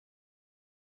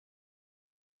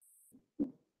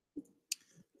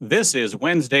This is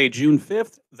Wednesday, June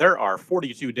 5th. There are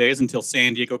 42 days until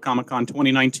San Diego Comic-Con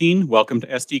 2019. Welcome to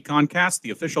SDConCast,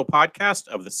 the official podcast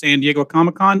of the San Diego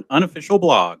Comic-Con unofficial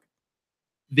blog.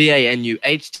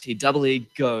 VANUHTWE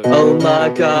go. Oh my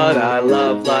god, I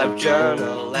love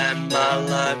LiveJournal, and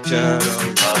my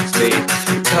LiveJournal loves me.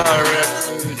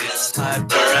 Current mood is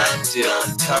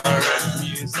hyperactive, current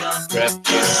music,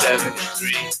 Refugee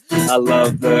 73. I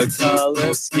love the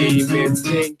color scheme, it's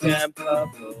pink and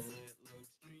purple.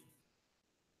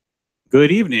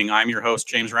 Good evening. I'm your host,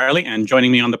 James Riley, and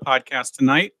joining me on the podcast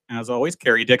tonight, as always,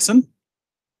 Carrie Dixon.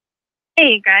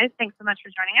 Hey, guys. Thanks so much for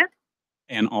joining us.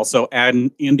 And also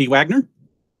Andy Wagner.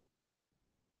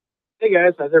 Hey,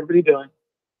 guys. How's everybody doing?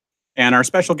 And our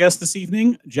special guest this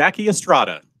evening, Jackie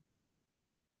Estrada.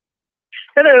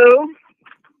 Hello.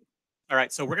 All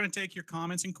right, so we're going to take your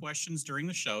comments and questions during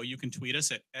the show. You can tweet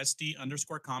us at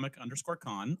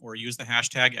SD_comic_con or use the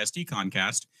hashtag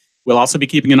SDConCast. We'll also be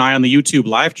keeping an eye on the YouTube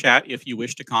live chat if you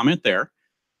wish to comment there.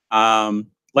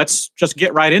 Let's just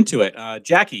get right into it.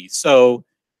 Jackie, so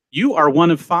you are one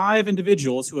of 5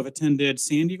 individuals who have attended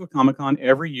San Diego Comic-Con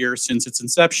every year since its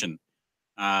inception.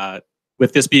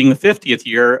 With this being the 50th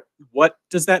year, what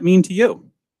does that mean to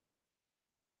you?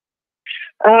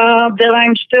 That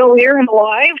I'm still here and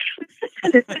alive.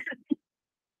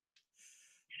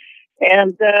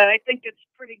 And I think it's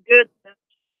pretty good that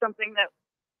something that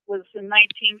was in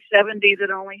 1970 that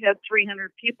only had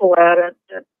 300 people at it,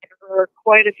 that there are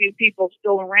quite a few people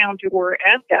still around who were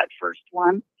at that first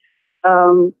one.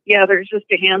 Yeah, there's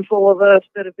just a handful of us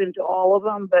that have been to all of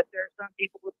them, but there's some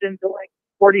people who've been to like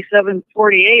 47,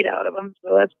 48 out of them,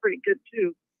 so that's pretty good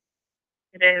too.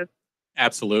 It is.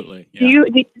 Absolutely. Yeah.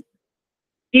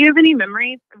 Do you have any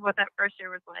memories of what that first year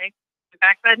was like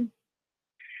back then?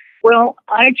 Well,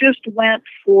 I just went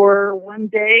for one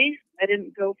day. I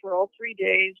didn't go for all 3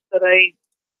 days, but I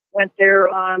went there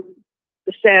on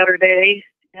the Saturday,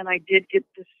 and I did get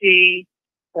to see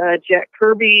Jack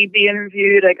Kirby be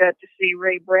interviewed. I got to see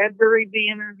Ray Bradbury be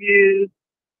interviewed.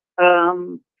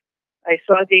 I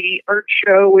saw the art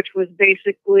show, which was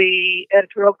basically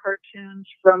editorial cartoons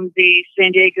from the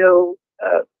San Diego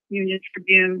Union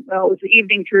Tribune. Well, it was the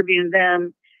Evening Tribune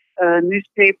then,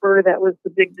 newspaper. That was the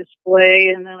big display.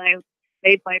 And then I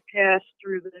made my pass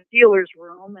through the dealer's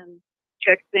room and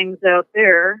checked things out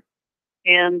there.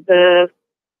 And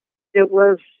it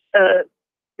was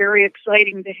very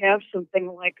exciting to have something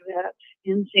like that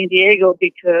in San Diego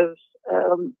because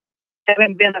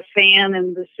having been a fan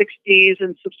in the 60s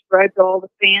and subscribed to all the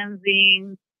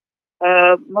fanzines,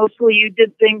 mostly you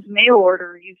did things mail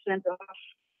order. You sent off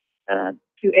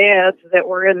to ads that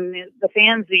were in the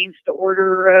fanzines to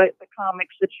order the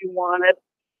comics that you wanted.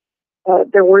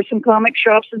 There were some comic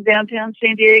shops in downtown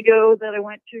San Diego that I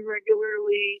went to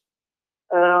regularly.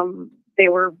 They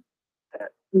were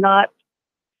not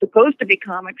supposed to be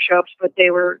comic shops, but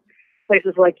they were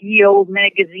places like Ye Old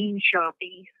Magazine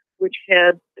Shoppy, which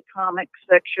had the comic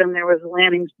section. There was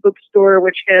Lanning's Bookstore,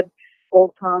 which had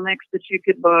old comics that you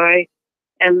could buy.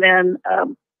 And then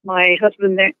my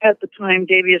husband at the time,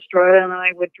 Davey Estrada, and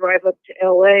I would drive up to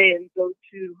LA and go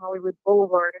to Hollywood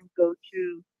Boulevard and go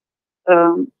to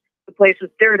the places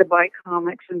there to buy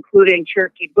comics, including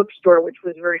Cherokee Bookstore, which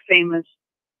was very famous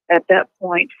at that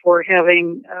point for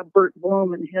having Burt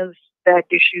Bloom and his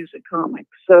back issues of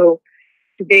comics. So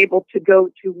to be able to go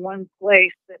to one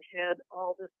place that had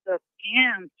all this stuff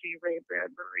and see Ray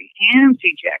Bradbury and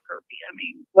see Jack Kirby, I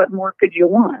mean, what more could you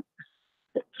want?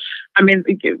 I mean,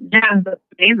 yeah, that's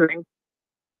amazing.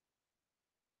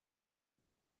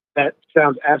 That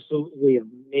sounds absolutely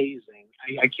amazing.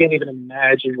 I can't even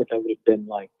imagine what that would have been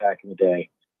like back in the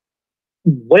day.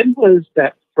 When was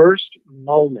that first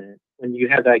moment when you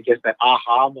had, I guess, that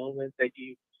aha moment that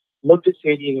you looked at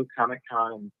San Diego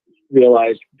Comic-Con and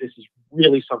realized this is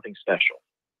really something special?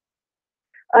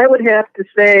 I would have to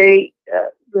say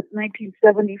with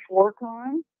 1974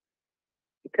 con,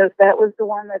 because that was the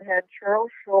one that had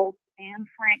Charles Schultz and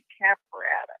Frank Capra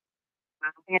at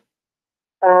it.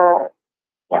 And,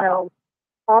 you know,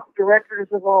 top directors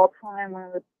of all time, one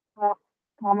of the top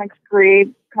comic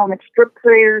strip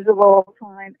creators of all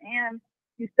time, and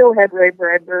you still had Ray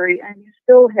Bradbury, and you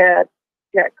still had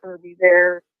Jack Kirby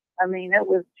there. I mean, it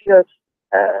was just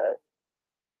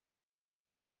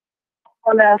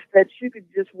enough that you could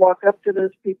just walk up to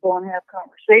those people and have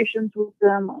conversations with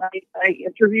them. I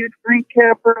interviewed Frank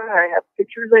Capra. I have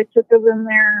pictures I took of him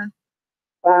there.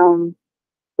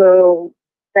 So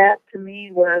that to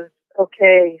me was,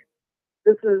 okay,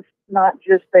 this is not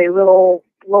just a little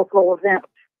local event.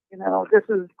 You know, this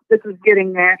is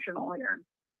getting national here.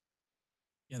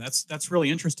 Yeah, that's really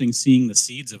interesting, seeing the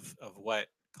seeds of what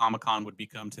Comic-Con would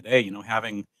become today,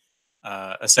 having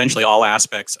essentially all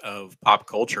aspects of pop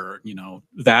culture,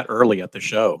 that early at the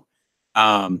show.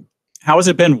 How has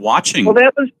it been watching? Well,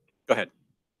 that was. Go ahead.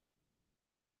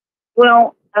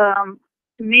 Well, to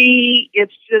me,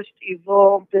 it's just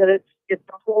evolved that it's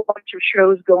a whole bunch of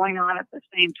shows going on at the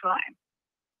same time.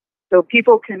 So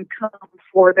people can come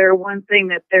for their one thing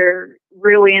that they're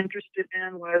really interested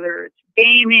in, whether it's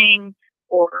gaming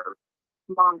or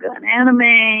manga and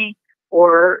anime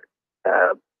or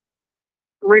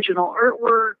original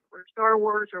artwork or Star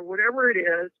Wars or whatever it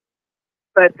is.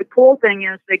 But the cool thing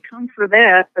is they come for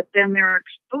that, but then they're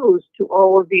exposed to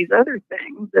all of these other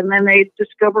things, and then they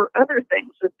discover other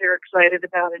things that they're excited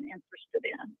about and interested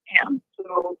in. And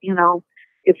so,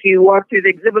 if you walk through the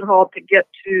exhibit hall to get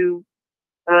to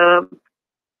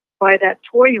buy that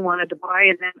toy you wanted to buy,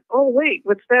 and then, oh wait,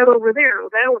 what's that over there? Oh,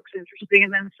 that looks interesting.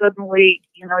 And then suddenly,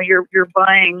 you're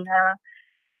buying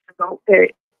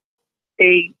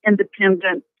a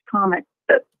independent comic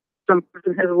that some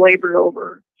person has labored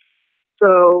over.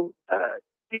 So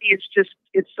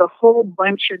it's a whole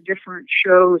bunch of different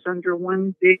shows under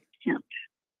one big tent.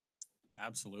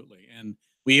 Absolutely. And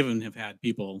we even have had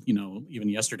people, even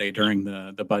yesterday during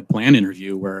the Bud Plan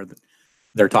interview where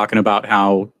they're talking about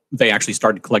how they actually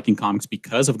started collecting comics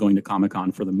because of going to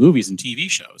Comic-Con for the movies and TV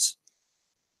shows.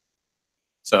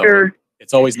 So sure.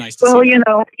 It's always nice to see. Well,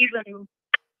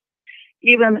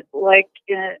 even like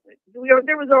there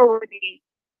was already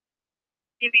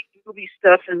TV movie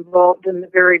stuff involved in the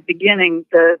very beginning.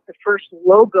 The first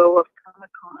logo of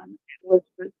Comic-Con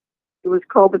it was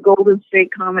called the Golden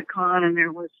State Comic-Con, and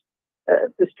there was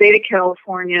the state of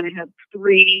California, and it had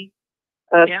three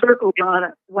circles on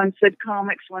it. One said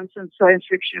comics, one said science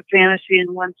fiction and fantasy,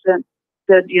 and one said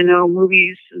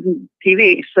movies and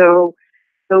TV. So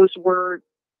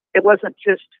it wasn't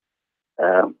just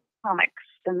comics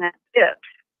and that's it.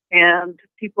 And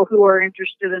people who are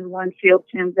interested in one field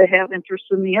tend to have interest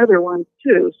in the other one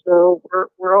too. So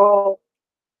we're all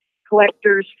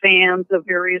collectors, fans of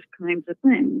various kinds of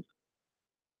things.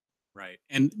 Right.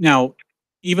 And now,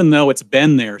 even though it's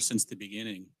been there since the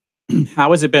beginning,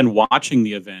 how has it been watching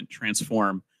the event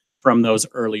transform from those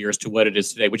early years to what it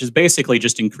is today, which is basically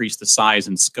just increased the size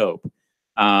and scope?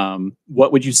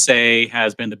 What would you say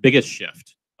has been the biggest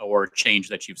shift or change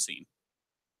that you've seen?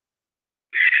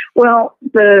 Well,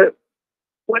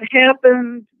 what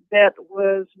happened that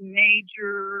was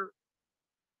major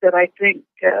that I think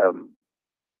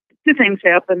two things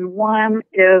happened. One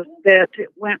is that it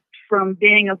went from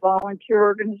being a volunteer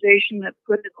organization that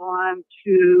put it on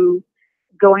to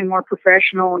going more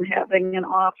professional and having an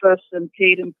office and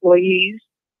paid employees.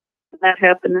 That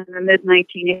happened in the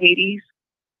mid-1980s.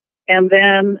 And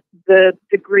then the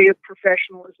degree of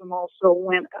professionalism also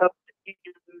went up in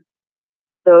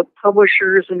the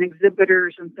publishers and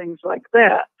exhibitors and things like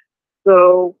that.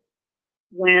 So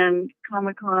when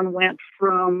Comic-Con went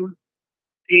from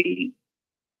the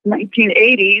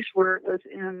 1980s, where it was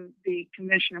in the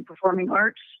Convention and Performing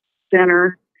Arts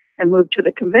Center, and moved to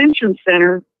the Convention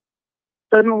Center,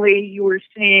 suddenly you were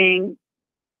seeing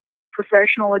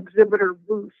professional exhibitor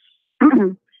booths,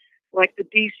 like the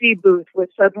DC booth, with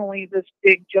suddenly this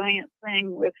big giant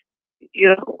thing with,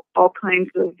 all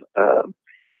kinds of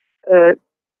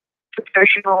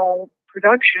professional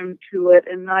production to it,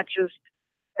 and not just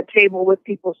a table with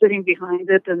people sitting behind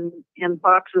it and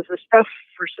boxes of stuff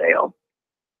for sale.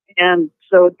 And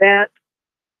so that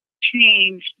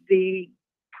changed the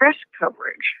press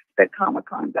coverage that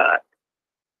Comic-Con got.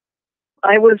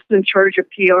 I was in charge of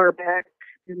PR back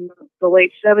in the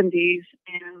late 70s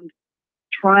and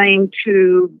trying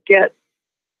to get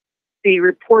the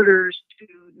reporters to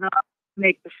not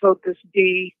make the focus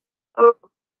be, oh,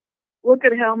 look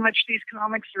at how much these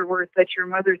comics are worth that your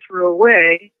mother threw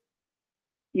away.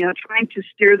 Trying to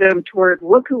steer them toward,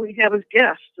 look who we have as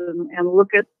guests and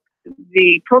look at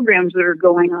the programs that are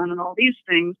going on and all these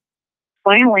things.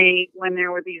 Finally, when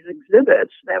there were these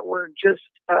exhibits that were just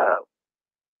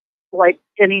like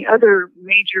any other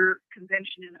major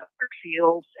convention in other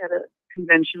fields at a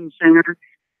convention center,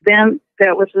 then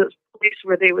that was a place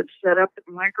where they would set up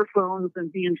the microphones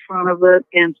and be in front of it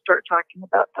and start talking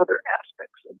about other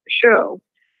aspects of the show.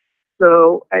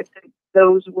 So I think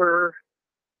those were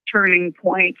turning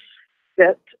points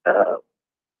that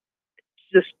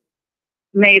just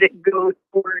made it go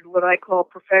toward what I call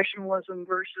professionalism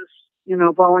versus,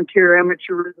 volunteer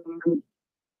amateurism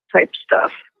type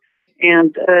stuff.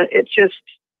 And it just,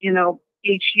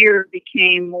 each year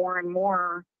became more and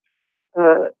more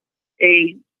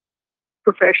a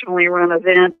professionally run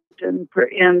event, and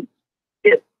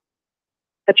it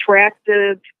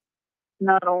attracted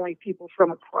not only people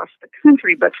from across the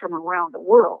country, but from around the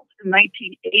world. In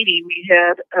 1980, we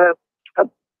had a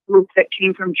group that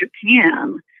came from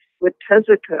Japan with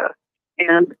Tezuka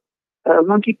and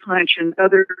Monkey Punch and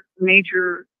other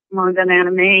major manga and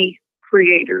anime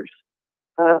creators.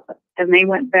 And they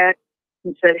went back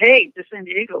and said, hey, the San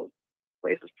Diego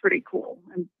place is pretty cool.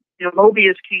 And,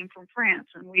 Mobius came from France,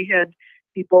 and we had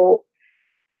people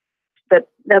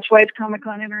that's why it's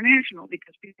Comic-Con International,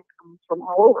 because people come from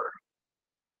all over.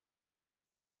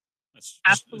 It's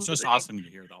just awesome to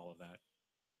hear all of that.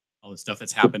 All the stuff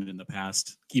that's happened in the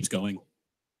past keeps going.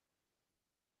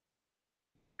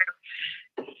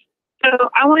 So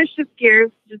I want to shift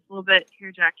gears just a little bit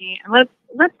here, Jackie, and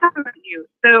let's talk about you.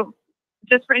 So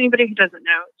just for anybody who doesn't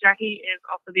know, Jackie is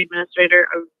also the administrator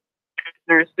of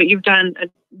Eisner's, but you've done a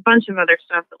bunch of other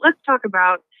stuff. But let's talk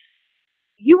about,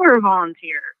 you were a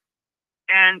volunteer.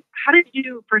 And how did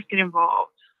you first get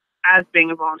involved as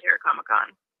being a volunteer at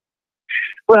Comic-Con?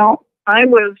 Well, I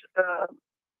was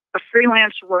a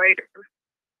freelance writer.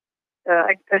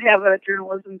 I have a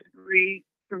journalism degree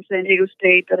from San Diego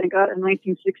State that I got in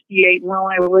 1968. And while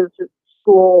I was at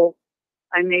school,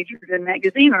 I majored in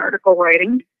magazine article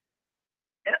writing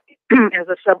as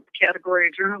a subcategory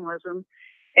of journalism.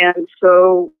 And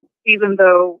so even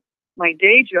though my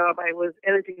day job, I was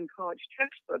editing college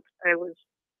textbooks, I was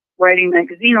writing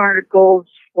magazine articles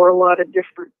for a lot of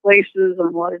different places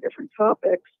on a lot of different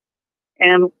topics.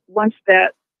 And once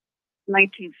that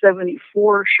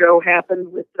 1974 show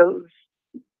happened with those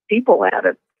people at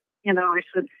it, I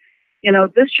said,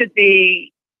 this should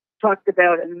be talked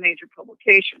about in a major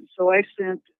publication. So I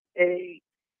sent a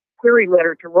query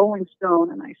letter to Rolling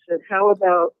Stone, and I said, how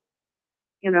about,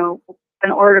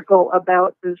 an article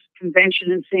about this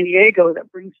convention in San Diego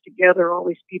that brings together all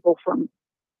these people from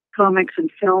comics and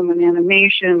film and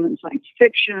animation and science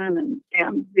fiction,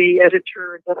 and the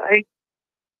editor that I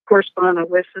corresponded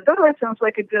with said, oh, that sounds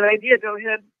like a good idea. Go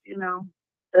ahead,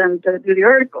 and do the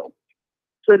article.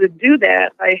 So to do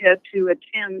that, I had to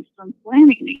attend some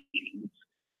planning meetings.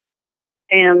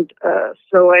 And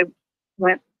so I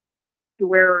went to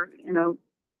where,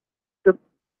 the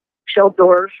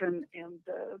Sheldorf and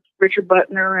Richard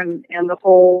Butner and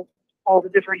all the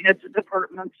different heads of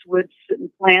departments would sit and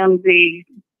plan the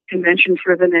convention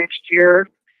for the next year.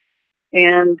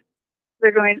 And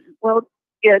they're going, well,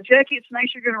 yeah, Jackie, it's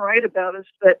nice you're going to write about us,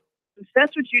 but since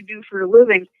that's what you do for a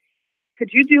living,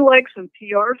 could you do like some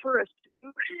PR for us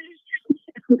too?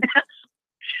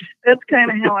 that's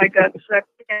kind of how I got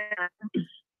sucked in.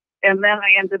 And then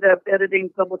I ended up editing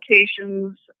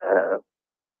publications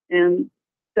in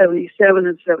 77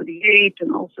 and 78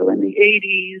 and also in the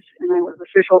 80s. And I was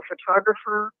official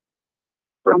photographer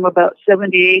from about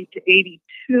 78 to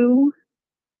 82.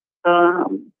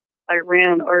 I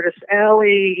ran Artist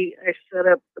Alley. I set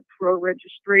up the pro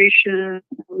registration.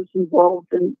 I was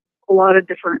involved in a lot of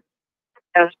different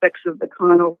aspects of the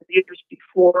con over the years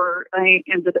before I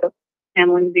ended up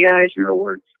handling the Eisner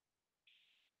Awards.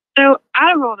 So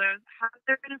out of all those, has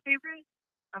there been a favorite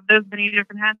of those many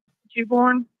different hats that you've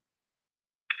worn?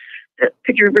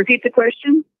 Could you repeat the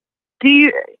question?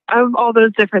 Of all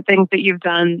those different things that you've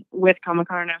done with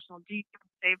Comic-Con International, do you have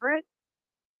a favorite?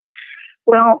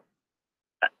 Well,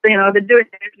 I've been doing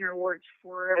the Eisner Awards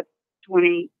for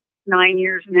 29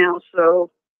 years now, so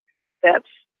that's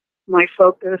my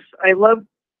focus. I love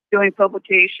doing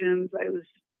publications.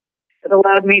 It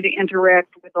allowed me to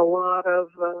interact with a lot of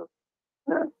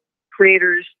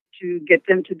creators to get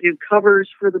them to do covers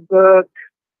for the book,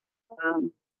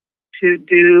 to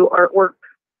do artwork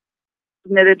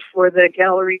submitted for the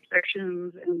gallery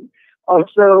sections, and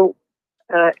also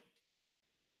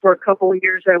for a couple of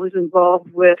years I was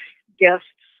involved with guests,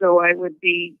 so I would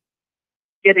be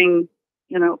getting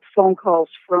phone calls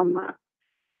from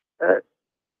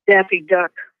Daffy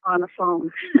Duck on the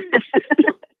phone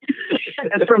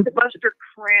and from Buster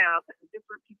Crabbe and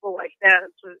different people like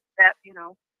that. So that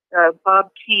Bob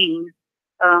Kane,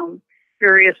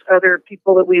 various other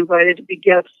people that we invited to be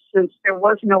guests. Since there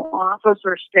was no office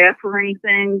or staff or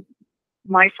anything,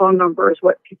 my phone number is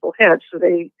what people had. So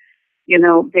they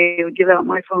would give out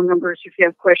my phone numbers if you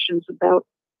have questions about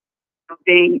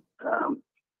being,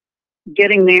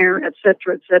 getting there, et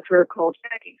cetera, call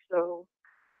Jackie. So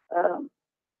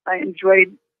I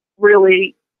enjoyed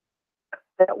really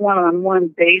that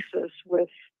one-on-one basis with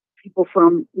people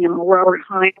from, Robert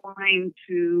Heinlein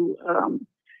to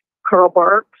Carl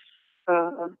Barks.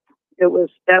 That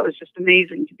was just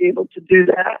amazing to be able to do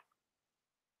that.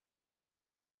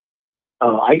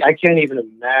 I can't even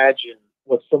imagine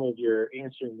what some of your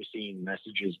answering machine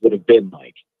messages would have been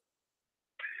like.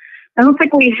 I don't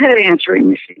think we had answering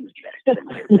machines back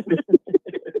then.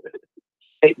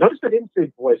 Hey, notice I didn't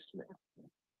say voicemail.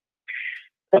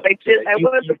 But I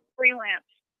was a freelance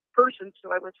person,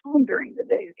 so I was home during the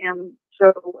day, and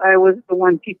so I was the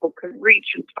one people could reach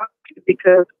and talk to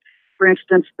because, for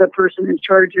instance, the person in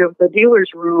charge of the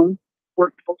dealer's room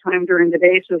worked full time during the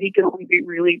day, so he could only be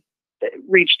really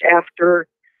reached after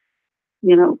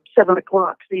 7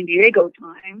 o'clock San Diego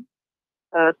time.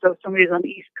 So if somebody's on the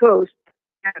East Coast,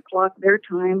 10 o'clock their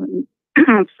time,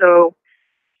 and so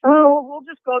we'll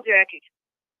just call Jackie.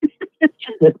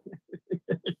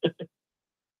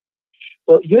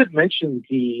 Well, you had mentioned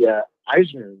the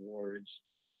Eisner Awards.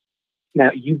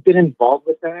 Now, you've been involved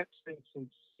with that since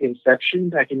inception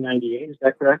back in '98. Is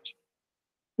that correct?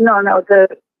 No.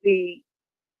 The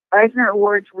Eisner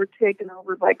Awards were taken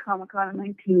over by Comic-Con in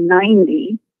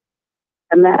 1990,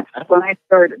 and that's when I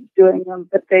started doing them.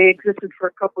 But they existed for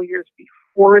a couple years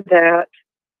before that.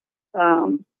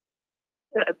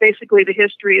 Basically, the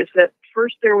history is that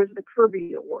first there was the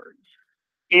Kirby Awards,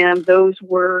 and those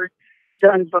were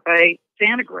done by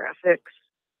Fantagraphics,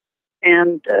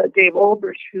 and Dave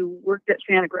Olbrich, who worked at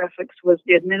Fantagraphics, was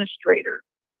the administrator.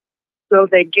 So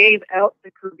they gave out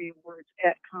the Kirby Awards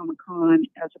at Comic-Con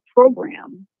as a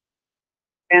program,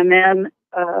 and then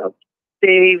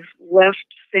Dave left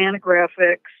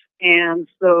Fantagraphics, and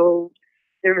so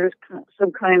there was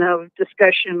some kind of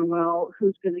discussion, well,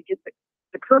 who's going to get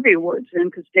the Kirby Awards in,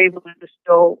 because Dave wanted to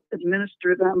still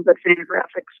administer them, but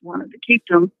Fantagraphics wanted to keep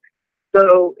them.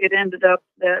 So it ended up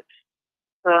that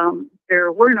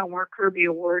there were no more Kirby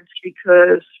Awards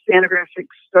because Fantagraphics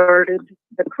started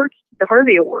the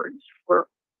Harvey Awards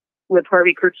with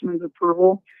Harvey Kurtzman's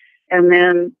approval. And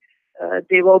then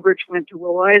Dave Olbrich went to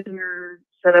Will Eisner,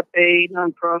 set up a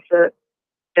nonprofit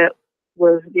that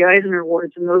was the Eisner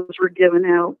Awards, and those were given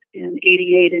out in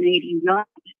 '88 and '89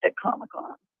 at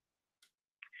Comic-Con.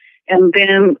 And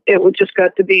then it just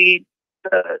got to be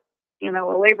a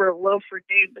labor of love for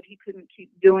Dave, but he couldn't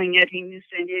keep doing it. He knew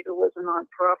San Diego was a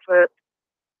nonprofit.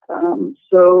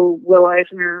 So Will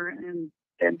Eisner and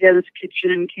Dennis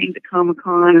Kitchen came to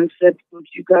Comic-Con and said, would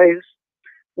you guys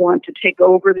want to take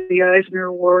over the Eisner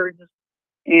Awards?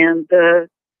 And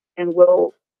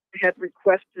Will had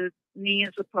requested me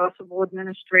as a possible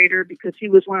administrator because he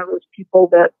was one of those people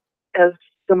that, as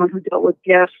someone who dealt with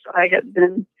guests, I had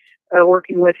been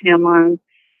working with him on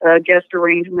guest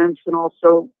arrangements and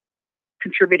also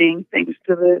contributing things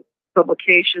to the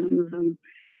publications, and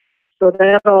so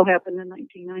that all happened in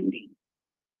 1990.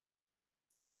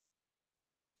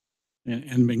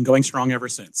 And been going strong ever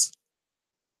since.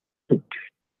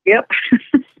 Yep.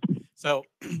 So,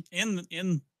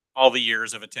 in all the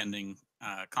years of attending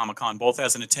Comic-Con, both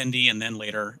as an attendee and then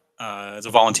later as a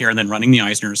volunteer and then running the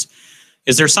Eisners,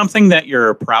 is there something that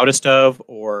you're proudest of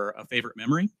or a favorite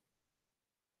memory?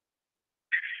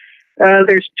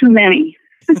 There's too many.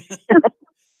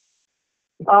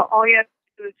 All you have to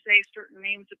do is say certain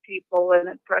names of people, and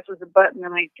it presses a button,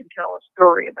 and I can tell a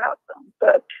story about them.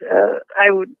 But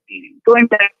I would be going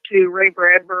back to Ray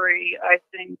Bradbury. I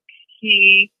think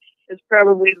he is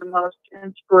probably the most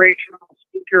inspirational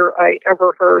speaker I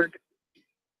ever heard.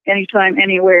 Anytime,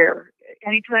 anywhere.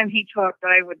 Anytime he talked,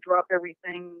 I would drop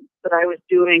everything that I was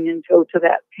doing and go to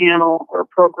that panel or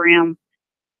program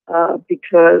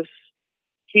because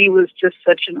he was just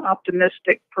such an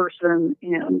optimistic person,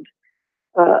 and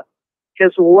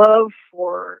his love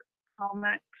for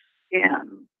comics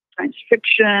and science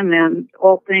fiction and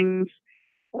all things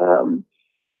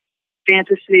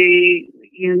fantasy,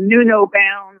 knew no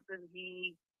bounds, and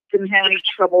he didn't have any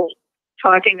trouble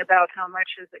talking about how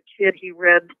much as a kid he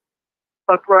read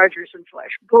Buck Rogers and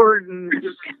Flash Gordon.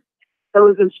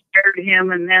 Those inspired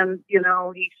him, and then,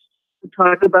 he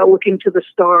talked about looking to the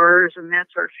stars, and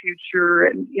that's our future,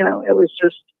 and, it was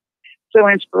just so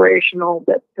inspirational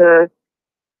that,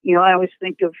 I always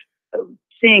think of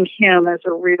seeing him as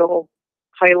a real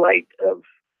highlight of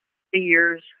the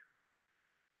years.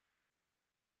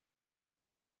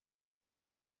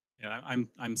 Yeah,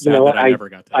 I'm sad that I never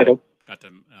got to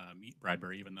meet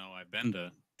Bradbury, even though I've been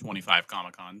to 25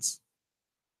 Comic-Cons.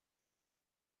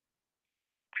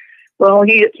 Well,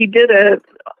 he did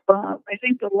I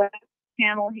think the last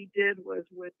panel he did was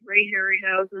with Ray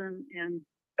Harryhausen and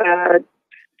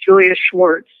Julia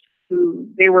Schwartz, who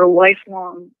they were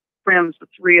lifelong friends, the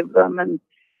three of them,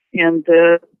 and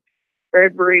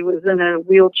Bradbury was in a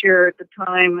wheelchair at the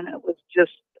time, and it was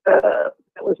just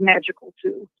it was magical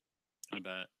too. I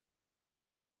bet.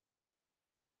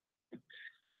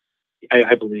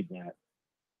 I believe that.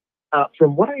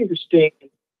 From what I understand,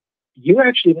 you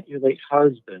actually met your late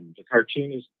husband, the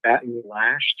cartoonist Batten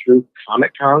Lash, through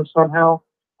Comic-Con somehow.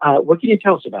 What can you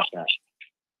tell us about that?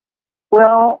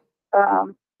 Well,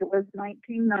 It was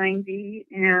 1990,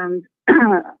 and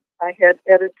I had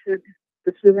edited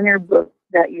the souvenir book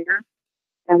that year.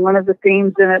 And one of the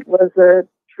themes in it was a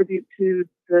tribute to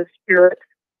the Spirit.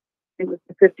 It was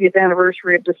the 50th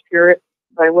anniversary of the Spirit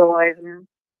by Will Eisner.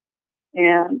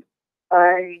 And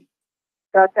I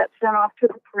got that sent off to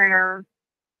the printer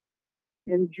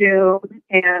in June,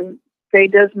 and Faye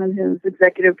Desmond, who's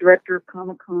executive director of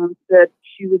Comic-Con, said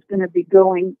she was going to be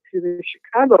going to the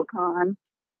Chicago Con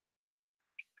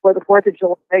for the 4th of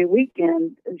July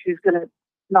weekend, and she was going to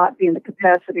not be in the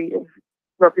capacity of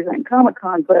representing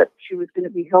Comic-Con, but she was going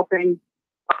to be helping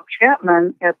Bob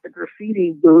Chapman at the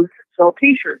graffiti booth sell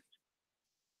T-shirts.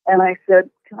 And I said,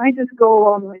 can I just go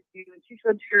along with you? And she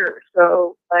said, sure.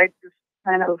 So I just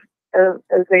kind of,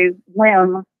 as a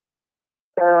whim,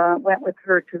 went with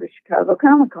her to the Chicago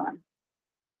Comic-Con.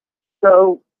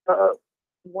 So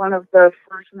one of the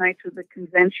first nights of the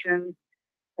convention,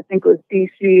 I think it was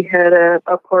DC, had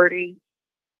a party.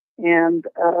 And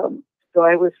so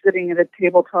I was sitting at a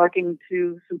table talking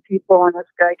to some people, and this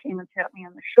guy came and tapped me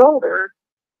on the shoulder.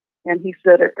 And he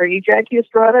said, are you Jackie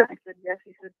Estrada? I said, yes.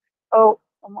 He said, oh,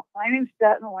 my name's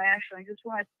Staten Lash, and I just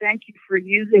want to thank you for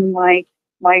using my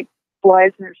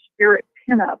Eisner Spirit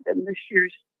pinup in this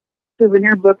year's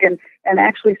souvenir book, and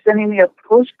actually sending me a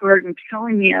postcard and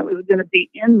telling me I was going to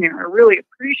be in there. I really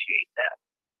appreciate that.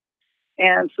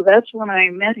 And so that's when I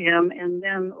met him. And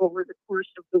then over the course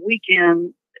of the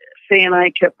weekend, Faye and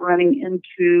I kept running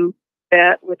into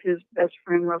that with his best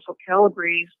friend, Russell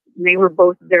Calabrese. And they were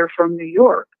both there from New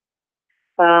York.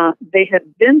 They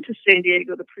had been to San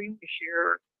Diego the previous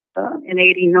year in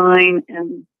 '89,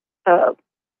 and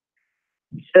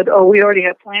said, oh, we already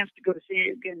have plans to go to San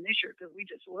Diego again this year because we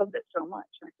just loved it so much.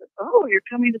 And I said, oh, you're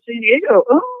coming to San Diego?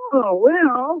 Oh,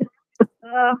 well,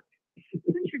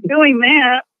 since you're doing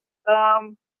that,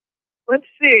 let's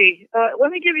see.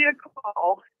 Let me give you a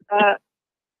call.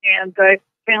 And I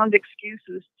found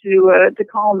excuses to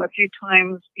call him a few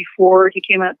times before he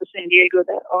came out to San Diego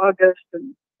that August,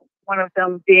 and one of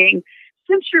them being,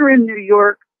 since you're in New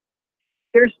York,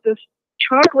 there's this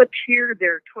chocolatier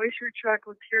there, Toy Shirt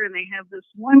Chocolatier, and they have this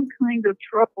one kind of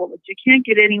truffle that you can't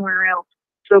get anywhere else.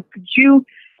 So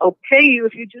I'll pay you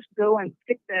if you just go and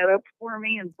pick that up for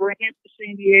me and bring it to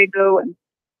San Diego. And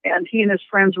he and his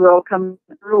friends were all coming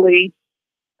early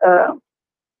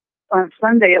on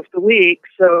Sunday of the week.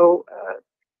 So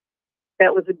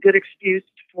that was a good excuse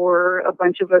for a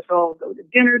bunch of us all to go to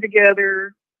dinner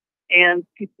together. And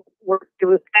people it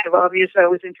was kind of obvious I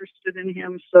was interested in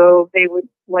him, so they would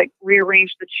like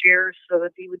rearrange the chairs so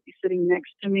that he would be sitting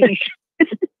next to me.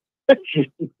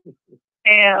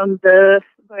 And by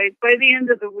the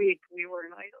end of the week, we were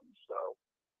an item. So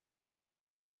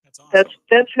that's awesome.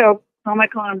 That's how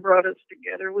Comic-Con brought us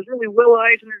together. It was really Will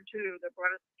Eisner too that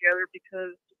brought us together,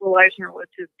 because Will Eisner was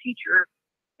his teacher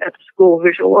at the School of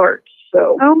Visual Arts.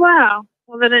 So oh wow,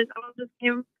 well then it all just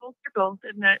came full circle,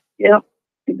 didn't it? Yep,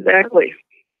 exactly.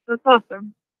 That's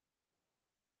awesome.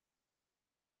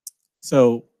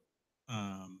 So,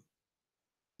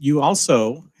 you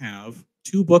also have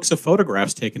 2 books of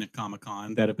photographs taken at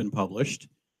Comic-Con that have been published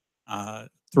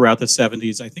throughout the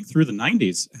 70s, I think through the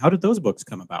 90s. How did those books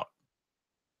come about?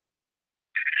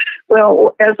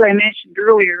 Well, as I mentioned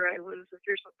earlier, I was a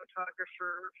visual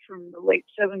photographer from the late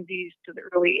 70s to the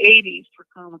early 80s for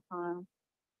Comic-Con.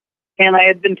 And I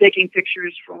had been taking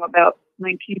pictures from about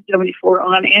 1974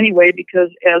 on anyway, because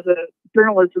as a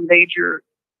journalism major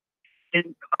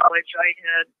in college, I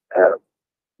had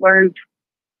learned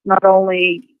not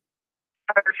only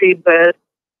photography, but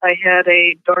I had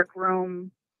a dark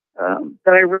room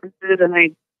that I rented, and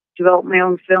I developed my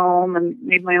own film and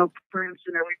made my own prints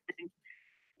and everything.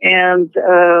 And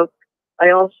I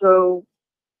also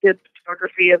did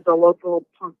photography of the local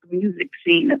punk music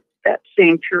scene at that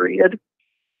same period.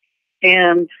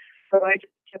 And so I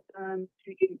just kept on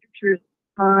taking pictures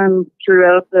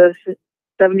throughout the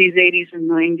 70s, 80s, and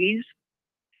 90s.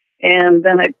 And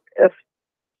then a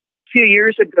few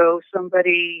years ago,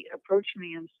 somebody approached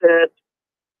me and said,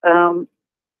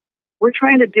 we're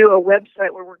trying to do a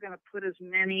website where we're going to put as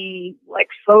many like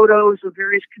photos of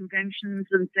various conventions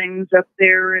and things up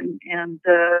there, and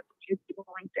you'd be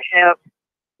willing to have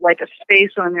like a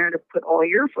space on there to put all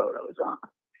your photos on.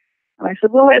 And I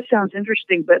said, well, that sounds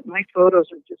interesting, but my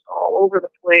photos are just all over the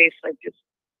place.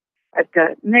 I've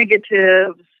got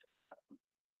negatives.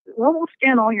 Well, we'll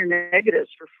scan all your negatives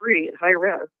for free at high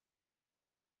res.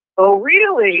 Oh,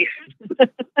 really?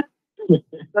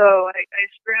 So I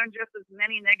scrounged up as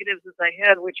many negatives as I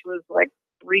had, which was like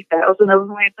 3,000 of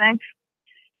them, I think.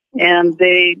 And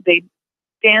they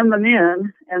scanned them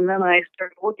in, and then I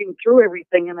started looking through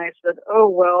everything, and I said, oh,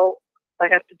 well, I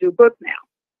have to do a book now.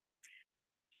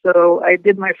 So I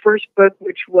did my first book,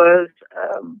 which was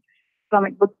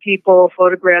comic book people,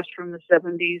 photographs from the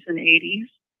 70s and 80s.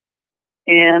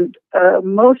 And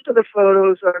most of the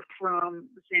photos are from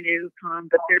the San Diego Con,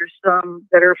 but there's some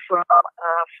that are from,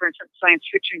 for instance, science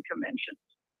fiction conventions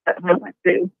that I went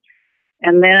to.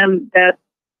 And then that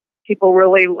people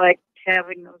really liked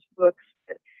having those books.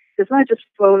 It's not just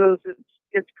photos,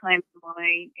 it's kind of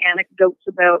my anecdotes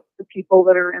about the people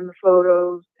that are in the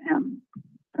photos and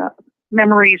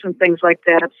memories and things like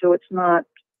that. So it's not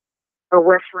a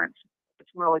reference. It's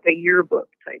more like a yearbook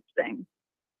type thing.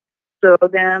 So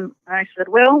then I said,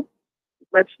 well,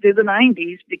 let's do the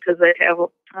 90s because I have a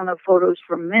ton of photos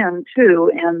from then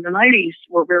too. And the 90s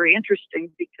were very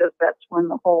interesting because that's when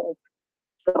the whole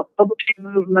self-publishing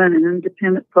movement and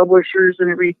independent publishers and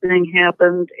everything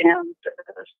happened. And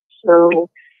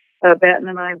so Batten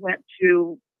and I went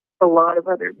to a lot of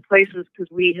other places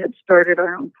because we had started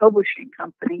our own publishing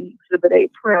company, Exhibit A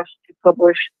Press, to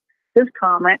publish his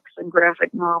comics and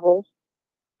graphic novels.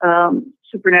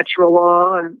 Supernatural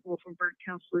Law and Wolf and Bird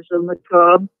Counselors in the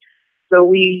Cub. So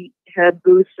we had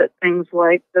booths at things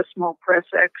like the Small Press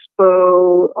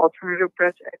Expo, Alternative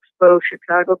Press Expo,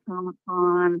 Chicago Comic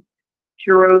Con,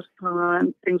 Heroes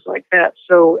Con, things like that.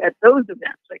 So at those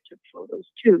events, I took photos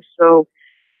too. So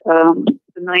the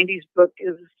 90s book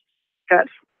is got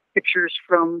pictures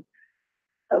from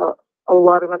a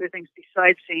lot of other things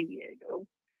besides San Diego.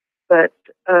 But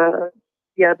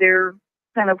yeah, they're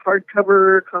kind of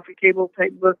hardcover, coffee table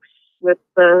type books with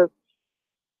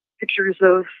pictures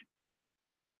of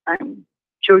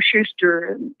Joe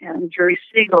Shuster and Jerry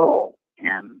Siegel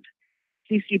and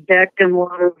C.C. Beck and a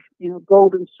lot of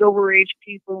gold and silver age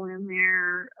people in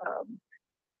there.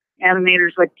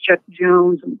 Animators like Chuck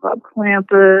Jones and Bob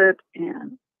Clampett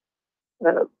and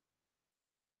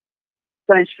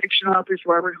science fiction authors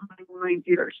Robert Heinlein,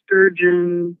 Theodore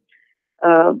Sturgeon.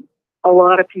 A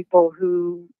lot of people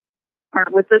who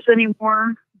aren't with us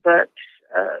anymore, but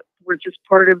were just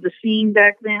part of the scene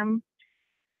back then.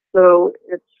 So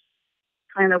it's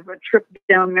kind of a trip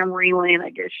down memory lane, I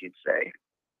guess you'd say.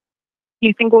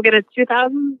 You think we'll get a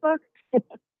 2000s book?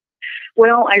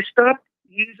 Well, I stopped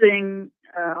using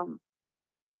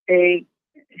a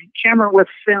camera with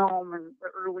film in the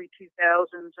early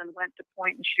 2000s and went to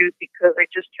point and shoot because I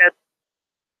just had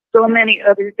so many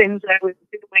other things I was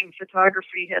doing.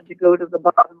 Photography had to go to the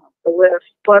bottom of the list.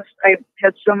 Plus, I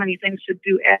had so many things to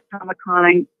do at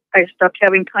Comic-Con, I stopped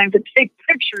having time to take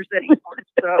pictures anymore.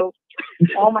 So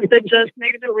all my just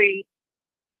negatively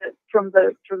from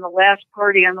the last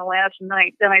party on the last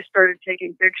night, then I started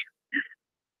taking pictures.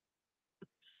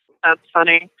 That's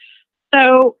funny.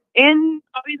 So,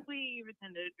 obviously you've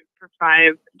attended for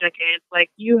 5 decades. Like,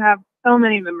 you have so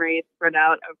many memories spread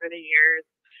out over the years.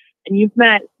 And you've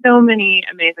met so many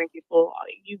amazing people.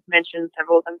 You've mentioned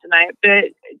several of them tonight, but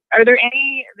are there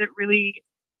any that really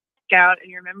stick out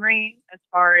in your memory as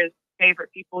far as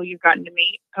favorite people you've gotten to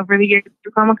meet over the years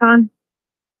through Comic-Con?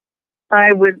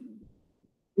 I would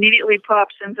immediately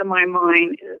pops into my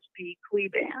mind is P.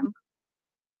 Cleban,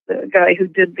 the guy who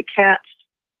did the cats.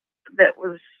 That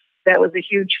was a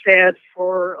huge fad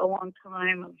for a long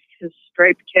time of his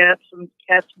striped cats and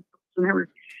cats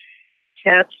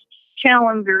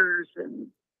calendars and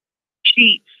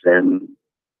sheets and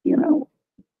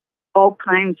all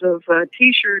kinds of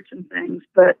t-shirts and things.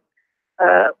 But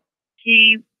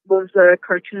he was a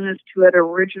cartoonist who had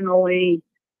originally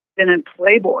been in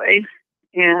Playboy,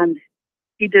 and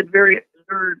he did very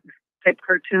absurd type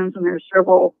cartoons, and there's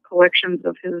several collections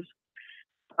of his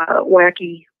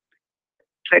wacky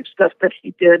type stuff that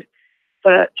he did.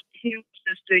 But he was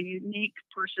just a unique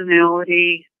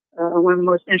personality, one of the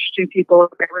most interesting people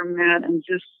I've ever met, and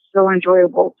just so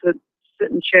enjoyable to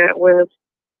sit and chat with.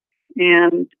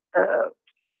 And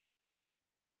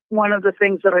one of the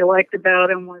things that I liked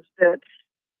about him was that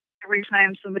every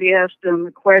time somebody asked him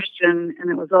a question, and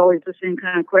it was always the same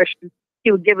kind of question,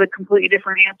 he would give a completely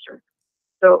different answer.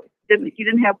 So he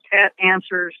didn't have pat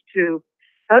answers to,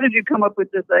 how did you come up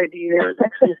with this idea? Or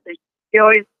that kind of thing. He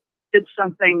always did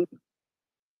something.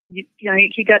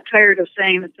 He got tired of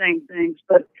saying the same things.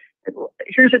 But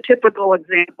here's a typical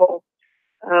example.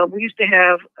 We used to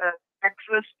have a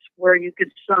breakfast where you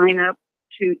could sign up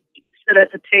to sit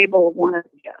at the table of one of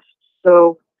the guests.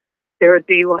 So there would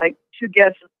be like 2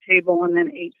 guests at the table and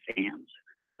then 8 fans.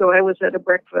 So I was at a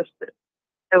breakfast that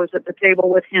I was at the table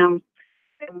with him,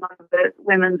 and one of the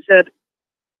women said,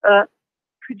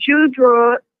 could you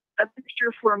draw a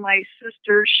picture for my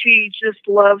sister? She just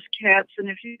loves cats, and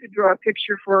if you could draw a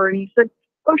picture for her. And he said,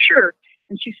 oh, sure.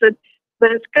 And she said,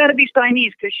 but it's got to be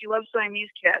Siamese because she loves Siamese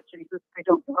cats. And he said, I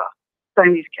don't draw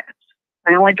Siamese cats.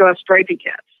 I only draw stripy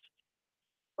cats.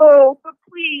 oh, but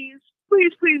please,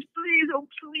 please, please, please, oh,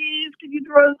 please, can you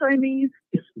draw a Siamese?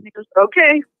 And he goes,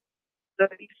 okay. So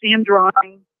you see him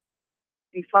drawing.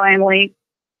 He finally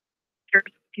tears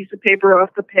a piece of paper off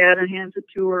the pad and hands it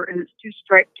to her, and it's two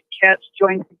striped cats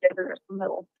joined together at the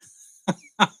middle.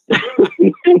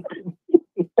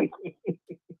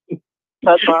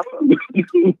 That's awesome.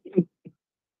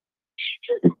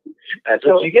 That's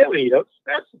what you get when you don't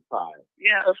specify.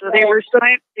 Yeah, so they were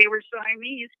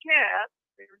Siamese cats.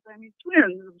 They were Siamese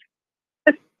twins.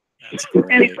 That's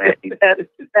great. Anyway,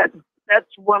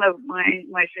 that's one of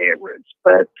my favorites.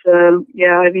 But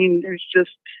yeah, I mean, there's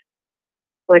just,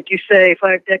 like you say,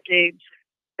 5 decades.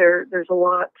 There's a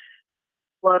lot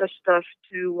of stuff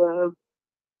to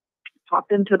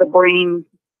pop into the brain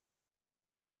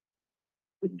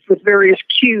with various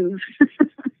cues.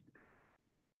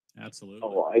 Absolutely.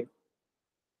 Oh,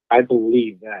 I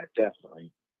believe that,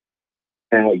 definitely.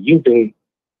 Now, you've been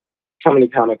coming to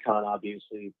Comic-Con,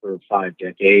 obviously, for 5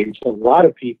 decades. A lot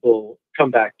of people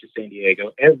come back to San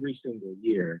Diego every single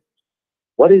year.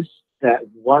 What is that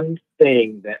one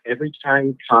thing that every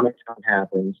time Comic-Con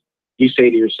happens, you say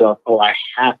to yourself, oh, I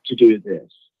have to do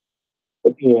this?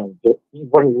 But, you know, the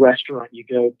one restaurant you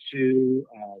go to,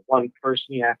 one person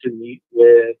you have to meet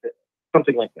with,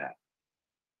 something like that.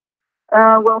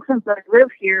 Well, since I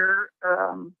live here,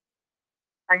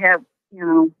 I have,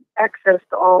 access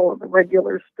to all of the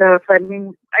regular stuff. I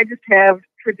mean, I just have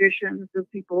traditions of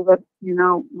people that,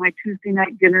 my Tuesday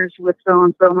night dinners with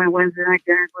so-and-so, my Wednesday night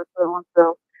dinners with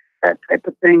so-and-so, that type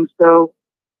of thing. So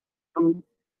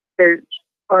there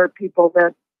are people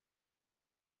that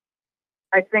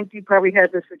I think you probably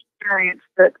had this experience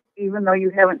that even though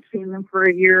you haven't seen them for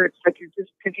a year, it's like you're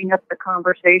just picking up the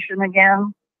conversation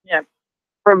again. Yeah.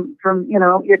 From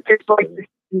it's like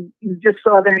you just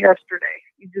saw them yesterday.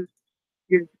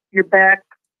 You're back,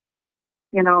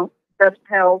 best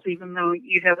pals, even though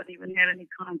you haven't even had any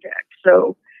contact.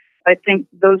 So I think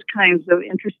those kinds of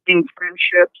interesting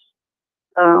friendships,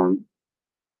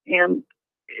 and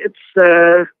it's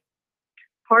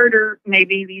harder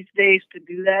maybe these days to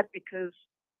do that because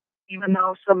even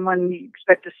though someone you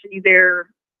expect to see there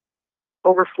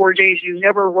over 4 days, you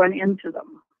never run into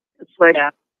them. It's like,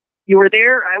 you were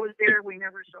there, I was there, we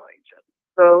never saw each other.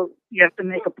 So you have to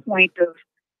make a point of,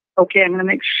 okay, I'm going to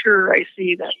make sure I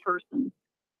see that person.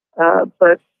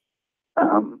 But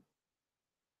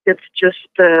it's just,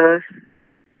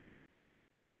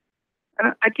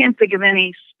 I can't think of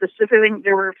any specific thing.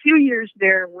 There were a few years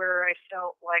there where I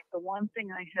felt like the one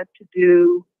thing I had to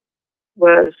do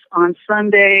was on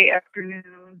Sunday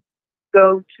afternoon,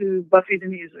 go to Buffy the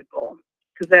Musical,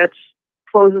 because that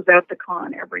closes out the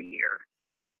con every year.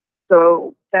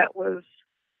 So that was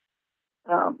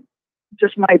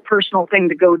just my personal thing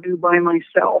to go do by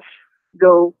myself,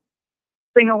 go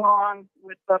sing along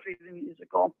with Buffy the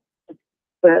Musical.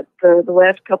 But the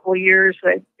last couple of years,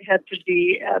 I had to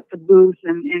be at the booth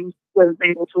and wasn't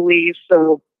able to leave,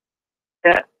 so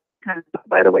that kind of got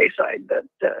by the wayside. But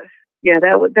yeah,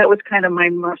 that was kind of my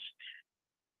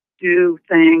must-do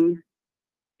thing.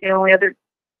 The only other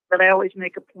that I always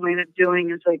make a point of doing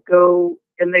is I go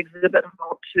in the exhibit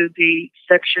hall to the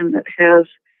section that has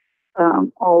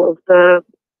all of the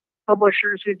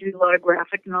publishers who do a lot of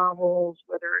graphic novels,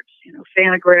 whether it's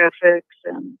Fantagraphics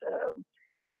and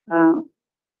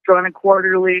Drawn and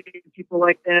Quarterly, people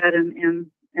like that,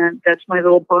 and that's my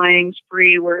little buying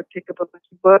spree where I pick up a bunch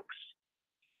of books.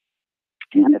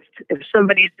 And if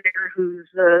somebody's there who's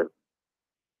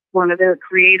one of their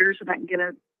creators and I can get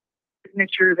a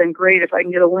signature, then great. If I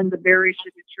can get a Linda Berry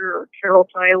signature or Carol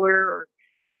Tyler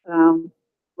or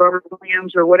Robert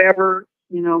Williams or whatever,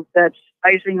 that's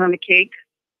icing on the cake.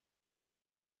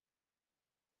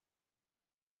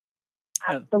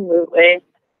 Absolutely.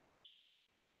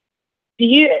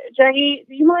 Jackie,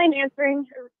 do you mind answering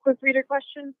a quick reader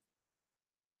question?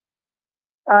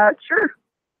 Sure.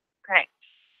 Okay.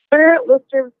 Our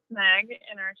listener Meg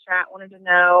in our chat wanted to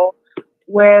know,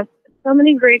 with so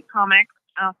many great comics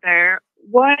out there,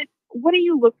 what do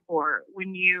you look for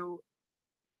when you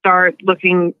start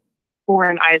looking for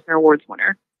an Eisner Awards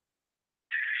winner?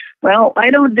 Well, I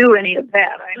don't do any of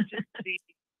that. I'm just the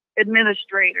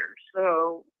administrator.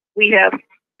 So we have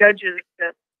judges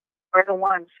that are the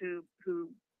ones who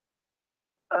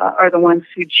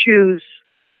choose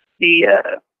the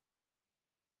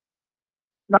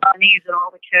nominees in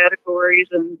all the categories,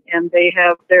 and they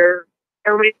have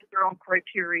everybody has their own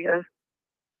criteria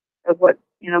of what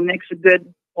makes a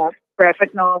good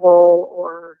graphic novel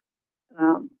or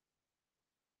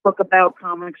book about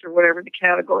comics or whatever the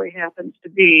category happens to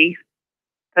be.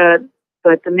 But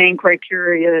the main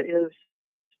criteria is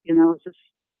just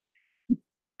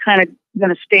kind of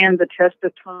going to stand the test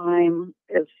of time?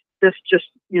 Is this just,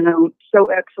 so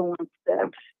excellent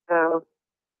that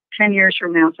 10 years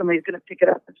from now, somebody's going to pick it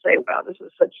up and say, wow, this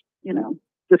is such,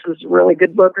 this is a really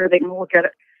good book, or they can look at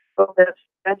it. Oh,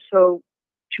 that's so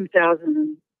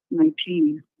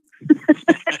 2019.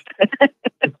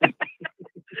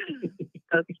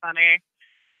 That's funny.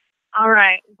 All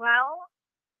right. Well,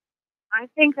 I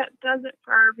think that does it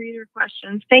for our reader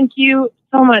questions. Thank you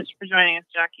so much for joining us,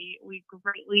 Jackie. We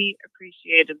greatly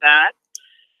appreciated that.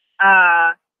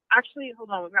 Actually, hold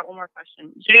on. We've got one more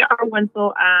question. J.R.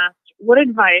 Wenzel asked, what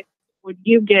advice would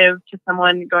you give to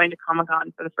someone going to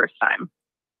Comic-Con for the first time?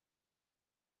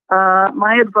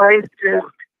 My advice is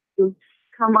to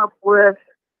come up with,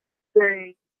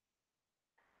 say,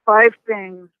 5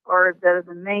 things that are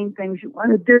the main things you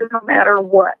want to do no matter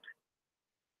what.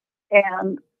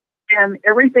 And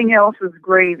everything else is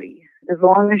gravy. As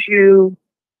long as you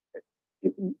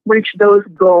reach those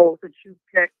goals that you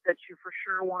picked that you for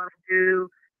sure want to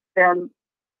do, then,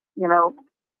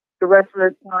 the rest of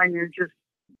the time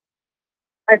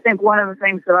I think one of the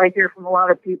things that I hear from a lot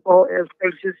of people is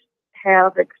they just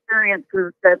have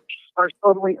experiences that are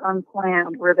totally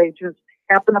unplanned, where they just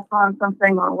happen upon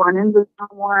something or run into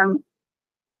someone,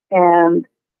 and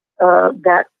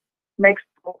that makes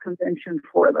the whole convention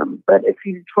for them. But if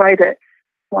you try to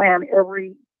plan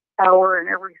every hour and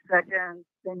every second,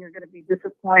 then you're going to be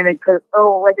disappointed because,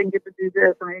 I didn't get to do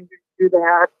this and I didn't get to do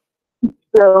that.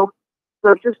 So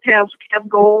just have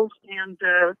goals and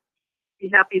be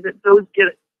happy that those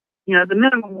get, the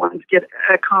minimum ones get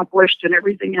accomplished, and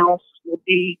everything else will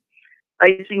be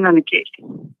icing on the cake.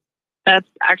 That's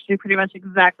actually pretty much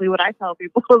exactly what I tell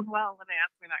people as well when they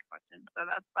ask me that question. So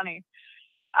that's funny.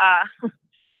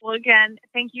 Well, again,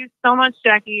 thank you so much,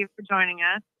 Jackie, for joining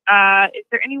us. Is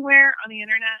there anywhere on the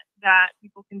internet that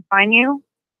people can find you?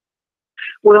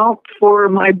 Well, for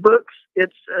my books,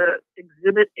 it's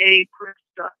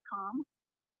exhibitapress.com.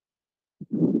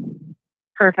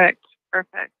 Perfect.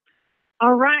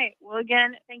 All right. Well,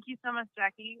 again, thank you so much,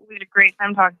 Jackie. We had a great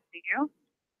time talking to you.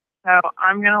 So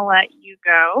I'm going to let you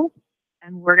go,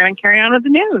 and we're going to carry on with the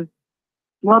news.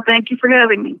 Well, thank you for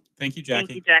having me. Thank you, Jackie.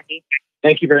 Thank you, Jackie.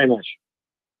 Thank you very much.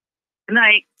 Good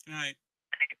night. Good night.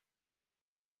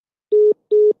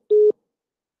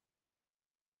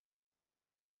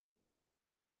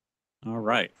 All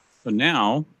right. So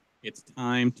now it's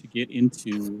time to get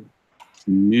into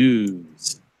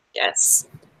news. Yes.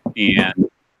 And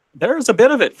there's a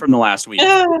bit of it from the last week.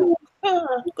 A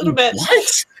little bit.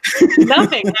 What?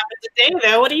 Nothing happened today,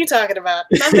 though. What are you talking about?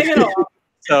 Nothing at all.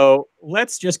 So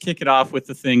let's just kick it off with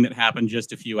the thing that happened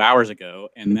just a few hours ago,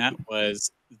 and that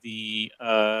was the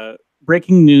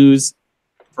breaking news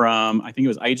from, I think it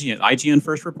was IGN. IGN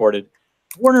first reported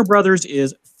Warner Brothers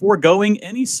is foregoing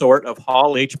any sort of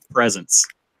Hall H presence.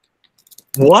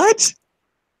 What?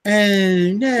 Oh,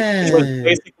 It was no.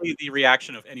 basically the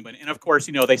reaction of anyone. And of course,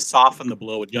 they softened the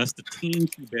blow just a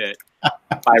teensy bit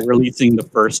by releasing the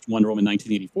first Wonder Woman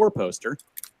 1984 poster.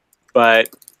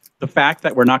 But the fact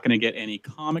that we're not going to get any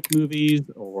comic movies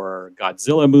or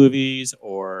Godzilla movies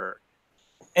or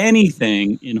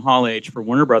anything in Hall H for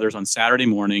Warner Brothers on Saturday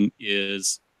morning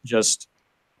is just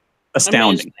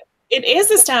astounding. It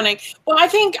is astounding. Well, I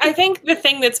think the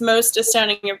thing that's most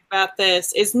astounding about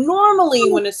this is normally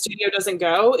when a studio doesn't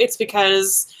go, it's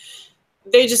because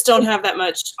they just don't have that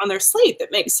much on their slate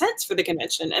that makes sense for the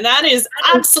convention. And that is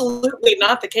absolutely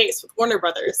not the case with Warner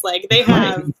Brothers. Like, they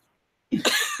have...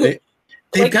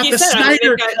 They've like got you the said, I mean,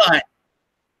 Snyder Cut.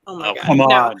 Oh my God! Come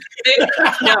on!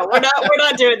 No, we're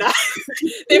not doing that.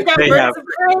 They've got Birds of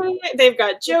Prey. They've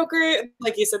got Joker.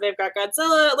 Like you said, they've got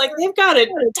Godzilla. Like, they've got a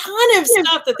ton of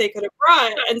stuff that they could have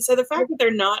brought. And so the fact that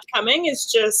they're not coming is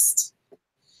just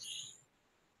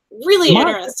really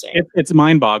interesting. It's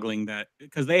mind-boggling that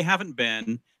because they haven't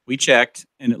been. We checked,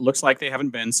 and it looks like they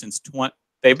haven't been since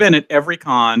They've been at every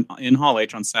con in Hall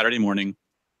H on Saturday morning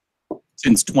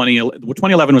since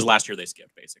 2011 was last year they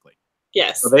skipped, basically.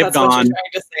 Yes, so they've that's what gone you're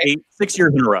trying to say. 6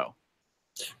 years in a row.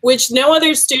 Which no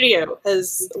other studio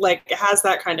has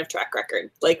that kind of track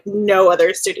record. Like, no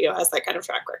other studio has that kind of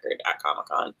track record at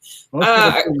Comic-Con.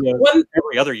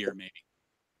 Every other year, maybe.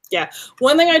 Yeah.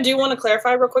 One thing I do want to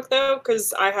clarify real quick, though,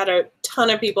 because I had a ton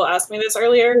of people ask me this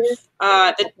earlier,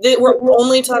 that we're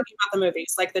only talking about the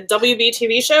movies. Like, the WB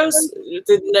TV shows,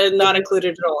 they're not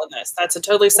included at all in this. That's a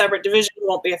totally separate division,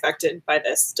 won't be affected by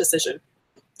this decision.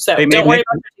 So don't worry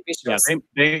about the TV shows.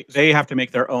 Yeah, they have to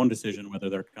make their own decision whether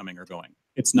they're coming or going.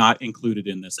 It's not included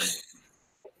in this.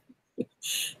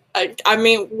 I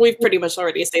mean, we've pretty much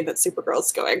already said that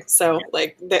Supergirl's going, so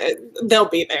like they'll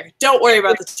be there. Don't worry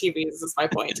about the TVs. Is my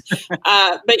point.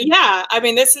 But yeah, I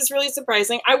mean, this is really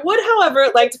surprising. I would, however,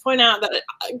 like to point out that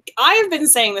I have been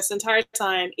saying this entire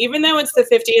time, even though it's the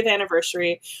 50th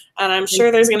anniversary, and I'm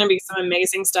sure there's going to be some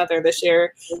amazing stuff there this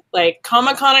year. Like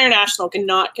Comic-Con International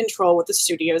cannot control what the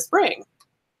studios bring,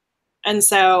 and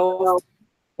so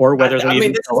or whether they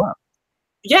even show up.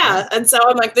 Yeah, and so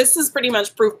I'm like, this is pretty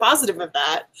much proof positive of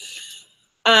that.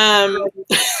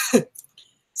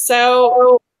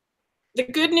 So the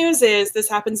good news is this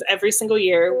happens every single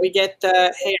year. We get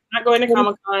the, hey, I'm not going to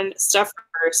Comic-Con stuff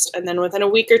first, and then within a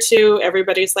week or two,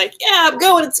 everybody's like, yeah, I'm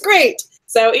going, it's great.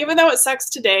 So even though it sucks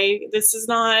today, this is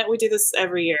not, we do this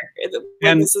every year.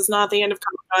 And this is not the end of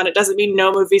Comic-Con. It doesn't mean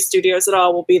no movie studios at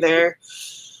all will be there.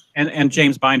 And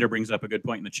James Binder brings up a good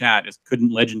point in the chat, is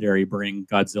couldn't Legendary bring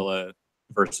Godzilla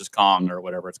versus Kong or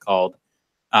whatever it's called?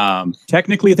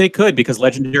 Technically they could, because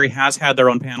Legendary has had their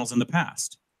own panels in the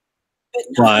past. But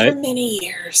not for many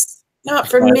years. Not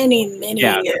for many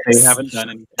years. They haven't done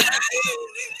anything.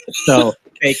 So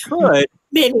they could.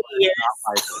 Many years.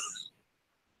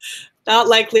 Not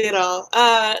likely at all.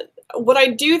 What I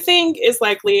do think is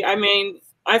likely, I mean,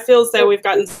 I feel as though we've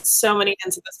gotten so many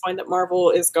hints at this point that Marvel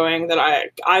is going that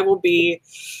I will be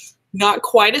not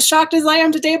quite as shocked as I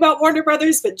am today about Warner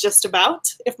Brothers, but just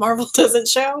about, if Marvel doesn't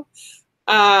show.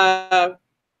 And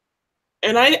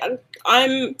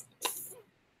I'm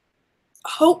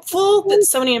hopeful that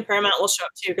Sony and Paramount will show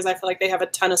up too, because I feel like they have a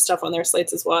ton of stuff on their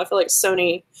slates as well. I feel like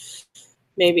Sony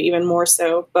maybe even more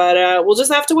so, but we'll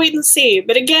just have to wait and see.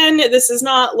 But again, this is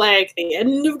not like the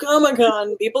end of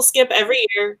Comic-Con. People skip every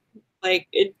year. Like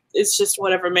it's just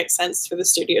whatever makes sense for the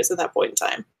studios at that point in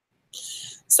time.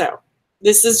 So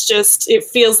this is just, it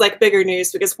feels like bigger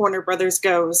news because Warner Brothers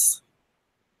goes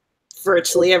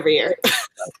virtually every year.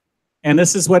 And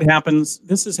this is what happens.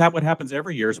 This is what happens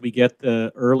every year, is we get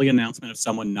the early announcement of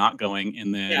someone not going,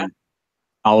 and then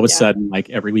all of a sudden, like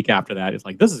every week after that, it's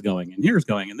like, this is going, and here's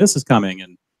going, and this is coming.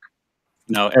 And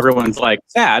everyone's like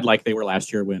sad, like they were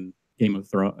last year when Game of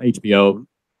Thrones HBO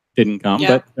didn't come,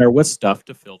 but there was stuff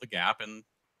to fill the gap, and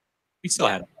we still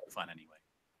had a lot of fun anyway.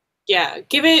 Yeah,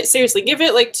 give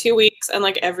it like 2 weeks, and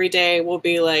like every day will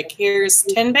be like, here's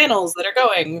 10 panels that are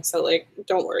going. So like,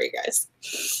 don't worry, guys.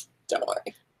 Don't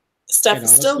worry. Stuff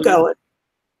is still going.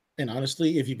 And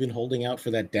honestly, if you've been holding out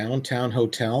for that downtown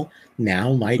hotel,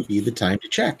 now might be the time to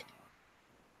check.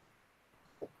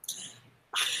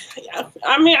 Yeah,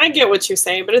 I mean, I get what you're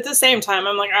saying, but at the same time,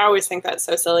 I'm like, I always think that's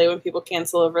so silly when people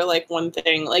cancel over like one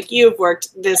thing. Like, you've worked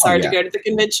this hard to go to the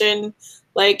convention.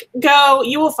 Like, go,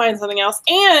 you will find something else.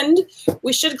 And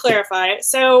we should clarify.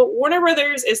 So Warner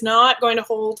Brothers is not going to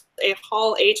hold a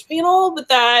Hall H panel, but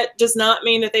that does not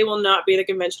mean that they will not be at the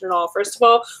convention at all. First of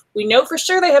all, we know for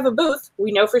sure they have a booth.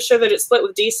 We know for sure that it's split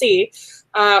with DC.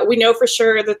 We know for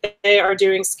sure that they are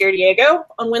doing Scare Diego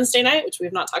on Wednesday night, which we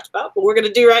have not talked about, but we're going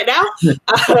to do right now,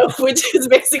 which is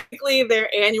basically their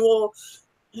annual,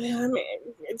 I mean,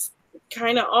 it's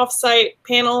kind of off-site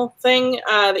panel thing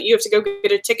that you have to go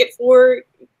get a ticket for,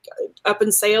 up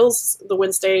in sales the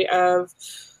Wednesday of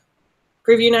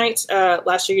preview night.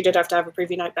 Last year you did have to have a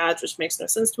preview night badge, which makes no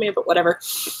sense to me, but whatever.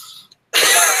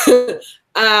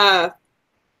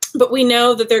 But we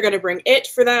know that they're going to bring it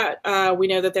for that. We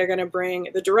know that they're going to bring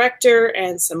the director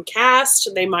and some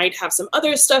cast. They might have some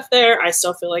other stuff there. I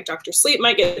still feel like Dr. Sleep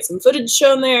might get some footage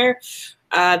shown there.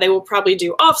 They will probably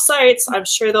do offsites. I'm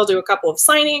sure they'll do a couple of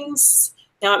signings.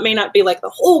 Now, it may not be like the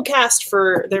whole cast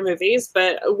for their movies,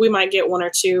 but we might get one or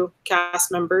two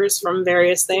cast members from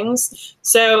various things.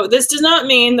 So this does not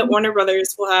mean that Warner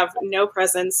Brothers will have no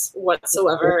presence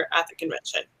whatsoever at the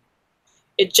convention.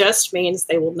 It just means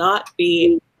they will not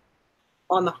be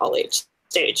on the Hall H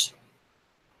stage.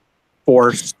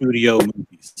 For studio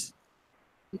movies.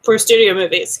 For studio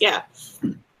movies, yeah.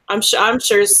 I'm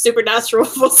sure Supernatural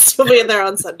will still be in there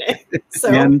on Sunday. So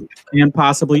and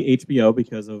possibly HBO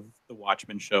because of the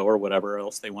Watchmen show or whatever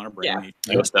else they want to bring.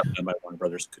 HBO stuff done by Warner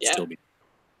Brothers could still be.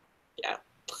 Yeah.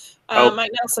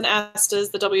 Mike Nelson asked, does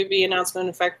the WB announcement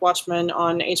affect Watchmen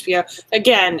on HBO?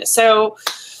 Again, so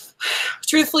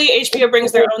truthfully, HBO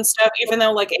brings their own stuff, even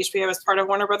though like HBO is part of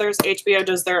Warner Brothers. HBO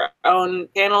does their own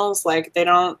panels. Like they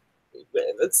don't,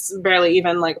 it's barely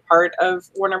even like part of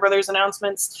Warner Brothers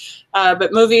announcements.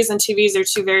 But movies and TVs are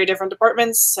two very different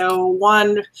departments. So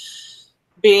one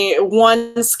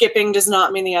skipping does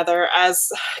not mean the other.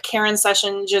 As Karen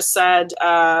Session just said,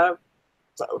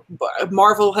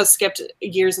 Marvel has skipped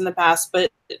years in the past,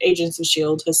 but Agents of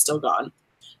S.H.I.E.L.D. has still gone.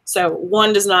 So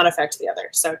one does not affect the other.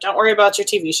 So don't worry about your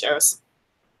TV shows.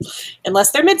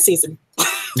 Unless they're mid-season.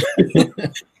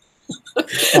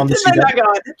 On the Then they're not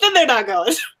going. Then they're not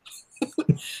going.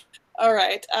 All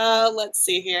right. Let's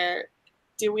see here.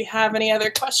 Do we have any other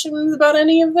questions about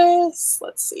any of this?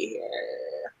 Let's see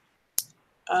here.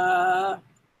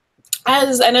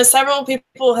 As several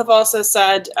people have also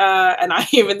said, and I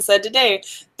even said today,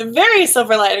 the very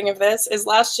silver lining of this is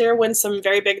last year when some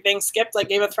very big things skipped, like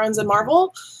Game of Thrones and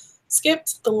Marvel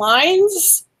skipped, the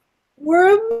lines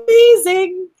were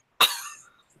amazing.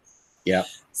 Yeah.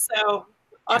 So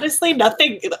honestly,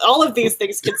 nothing, all of these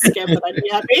things could skip and I'd be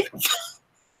happy.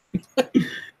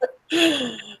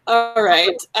 All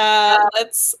right.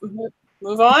 Let's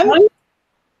move on.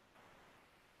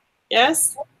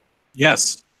 Yes?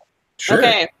 Yes. Sure.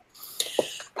 Okay.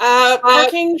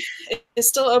 Parking is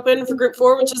still open for group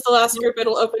 4, which is the last group.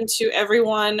 It'll open to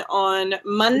everyone on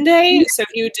Monday. So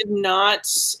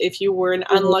if you were an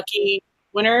unlucky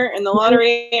winner in the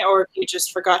lottery, or if you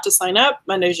just forgot to sign up,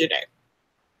 Monday's your day.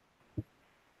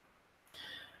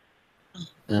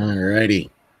 All righty.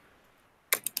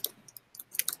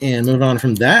 And moving on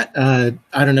from that,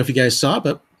 I don't know if you guys saw,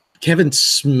 but Kevin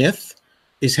Smith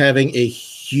is having a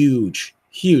huge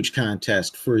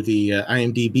contest for the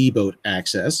IMDb boat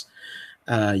access.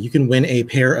 You can win a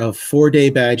pair of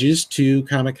 4-day badges to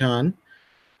Comic-Con.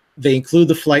 They include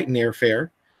the flight and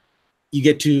airfare. You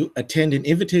get to attend an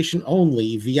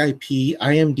invitation-only VIP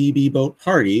IMDb boat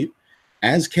party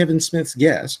as Kevin Smith's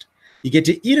guest. You get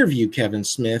to interview Kevin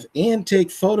Smith and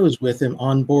take photos with him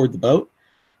on board the boat.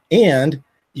 And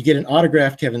you get an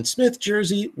autographed Kevin Smith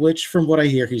jersey, which from what I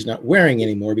hear, he's not wearing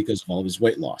anymore because of all of his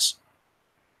weight loss.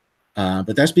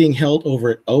 But that's being held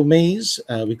over at Omaze.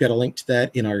 We've got a link to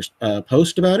that in our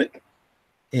post about it.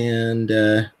 And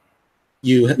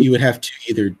you would have to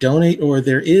either donate, or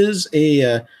there is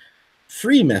a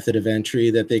free method of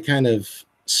entry that they kind of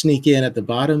sneak in at the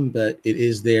bottom, but it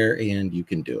is there and you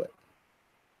can do it.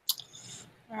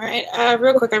 All right,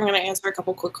 real quick, I'm going to answer a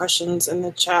couple quick questions in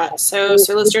the chat. So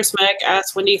Lister Smack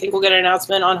asks, when do you think we'll get an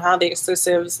announcement on how the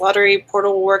exclusives lottery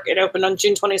portal will work? It opened on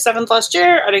June 27th last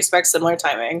year. I'd expect similar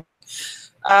timing.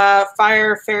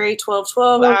 Fire Fairy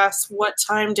 1212 asks, what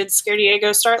time did Scare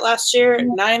Diego start last year?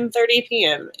 9:30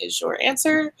 p.m. is your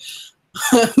answer.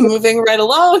 Moving right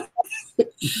along.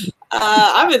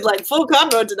 I'm in like full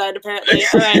combo tonight, apparently.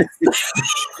 All right.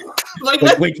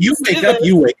 When you wake up,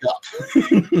 you wake up.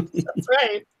 That's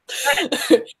right.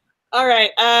 All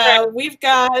right. We've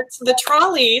got the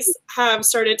trolleys have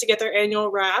started to get their annual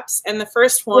wraps, and the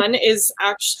first one has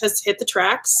hit the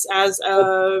tracks as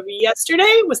of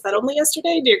yesterday. Was that only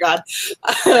yesterday? Dear God.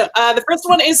 The first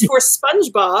one is for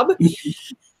SpongeBob.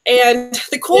 And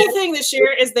the cool thing this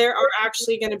year is there are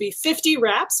actually going to be 50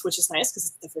 wraps, which is nice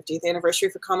because it's the 50th anniversary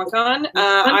for Comic-Con.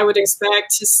 I would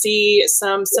expect to see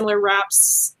some similar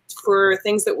wraps for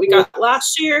things that we got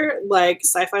last year, like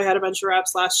Sci-Fi had a bunch of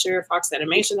wraps last year, Fox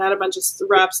Animation had a bunch of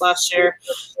wraps last year.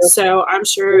 So I'm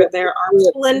sure there are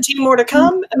plenty more to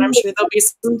come, and I'm sure there'll be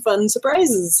some fun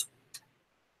surprises.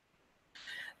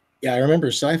 Yeah, I remember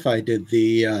Sci-Fi did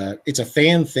the It's a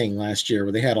Fan thing last year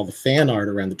where they had all the fan art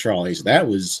around the trolleys. That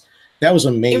was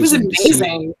amazing. It was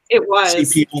amazing. It was.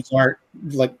 See people's art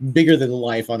like bigger than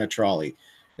life on a trolley.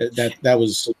 That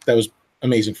was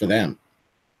amazing for them.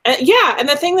 Yeah, and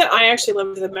the thing that I actually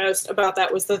loved the most about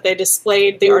that was that they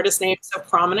displayed the artist name so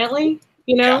prominently,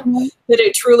 that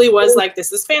it truly was like,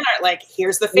 this is fan art, like,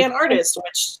 here's the fan artist,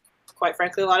 which, quite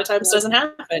frankly, a lot of times doesn't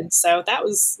happen. So that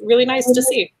was really nice to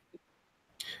see.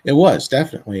 It was,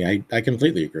 definitely. I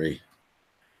completely agree.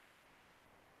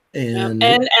 And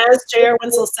as J.R.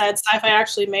 Winslow said, Sci-Fi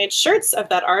actually made shirts of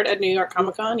that art at New York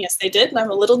Comic Con. Yes, they did, and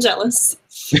I'm a little jealous.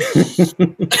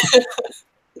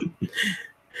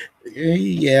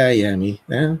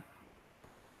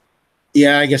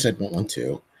 Yeah, I guess I'd want one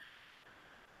too.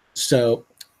 So,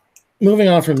 moving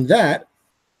on from that,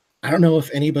 I don't know if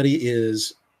anybody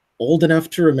is old enough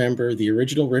to remember the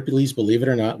original Ripley's Believe It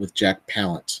or Not with Jack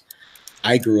Palance.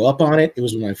 I grew up on it. It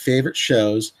was one of my favorite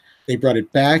shows. They brought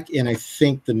it back in, I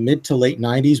think, the mid to late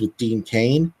 90s with Dean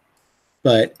Cain.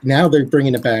 But now they're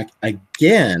bringing it back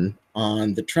again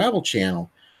on the Travel Channel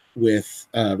with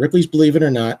Ripley's Believe It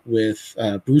or Not with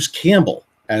Bruce Campbell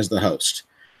as the host.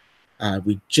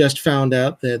 We just found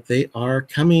out that they are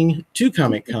coming to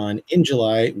Comic-Con in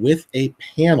July with a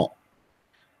panel.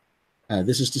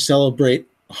 This is to celebrate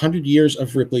 100 years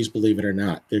of Ripley's Believe It or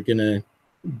Not. They're going to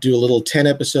do a little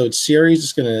 10-episode series.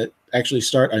 It's going to actually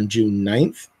start on June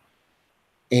 9th.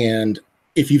 And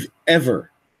if you've ever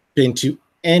been to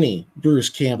any Bruce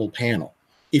Campbell panel,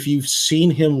 if you've seen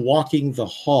him walking the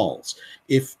halls,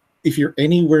 if you're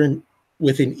anywhere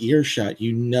within earshot,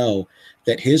 you know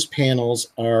that his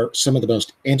panels are some of the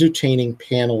most entertaining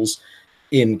panels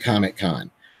in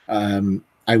Comic-Con.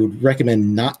 I would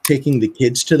recommend not taking the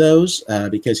kids to those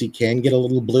because he can get a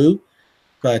little blue.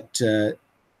 But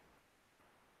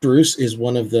Bruce is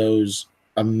one of those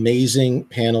amazing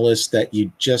panelists that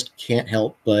you just can't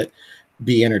help but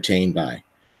be entertained by.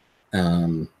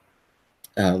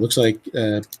 Looks like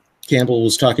Campbell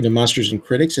was talking to Monsters and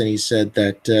Critics, and he said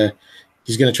that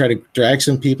he's going to try to drag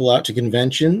some people out to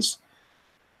conventions.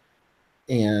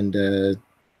 And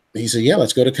he said, yeah,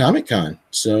 let's go to Comic-Con.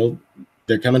 So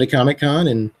they're coming to Comic-Con,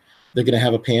 and they're going to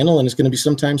have a panel, and it's going to be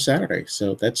sometime Saturday.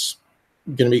 So that's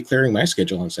going to be clearing my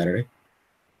schedule on Saturday.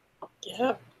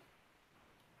 Yeah.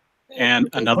 And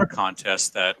another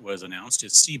contest that was announced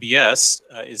is CBS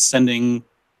is sending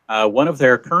one of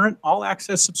their current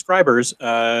all-access subscribers,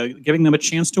 giving them a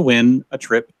chance to win a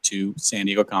trip to San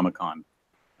Diego Comic-Con.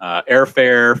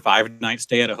 Airfare, 5-night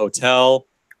stay at a hotel,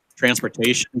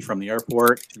 transportation from the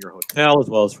airport to your hotel, as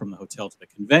well as from the hotel to the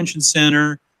convention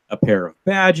center, a pair of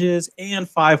badges, and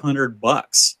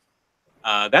 $500.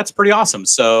 That's pretty awesome.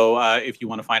 So if you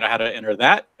want to find out how to enter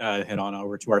that, head on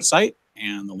over to our site,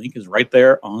 and the link is right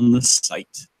there on the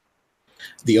site.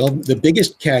 The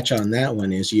biggest catch on that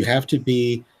one is you have to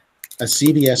be a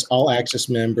CBS All Access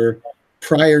member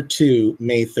prior to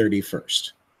May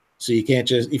 31st. So you can't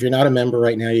just, if you're not a member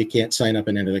right now, you can't sign up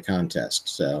and enter the contest.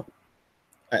 So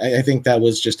I think that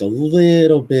was just a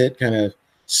little bit kind of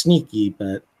sneaky,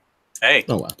 but hey,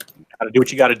 oh well. Got to do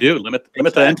what you got to do. Limit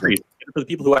the entries for the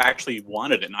people who actually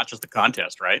wanted it, not just the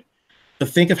contest, right? But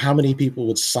think of how many people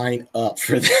would sign up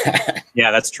for that.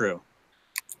 Yeah, that's true.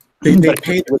 They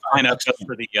paid to sign up just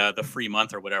for the free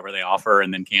month or whatever they offer,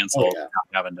 and then cancel without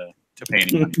having to pay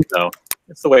any money. So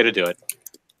it's the way to do it.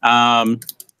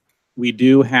 We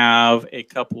do have a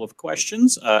couple of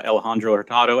questions. Alejandro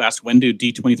Hurtado asked, when do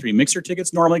D23 mixer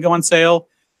tickets normally go on sale?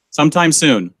 Sometime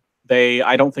soon.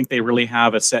 I don't think they really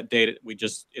have a set date.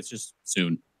 It's just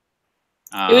soon.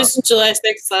 It was July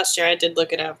 6th last year. I did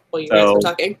look it up while you guys were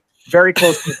talking. Very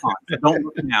close to the time. So don't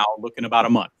look now, look in about a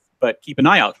month. But keep an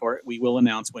eye out for it. We will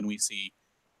announce when we see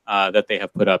that they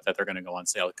have put up that they're going to go on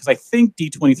sale. Because I think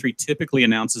D23 typically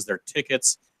announces their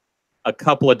tickets a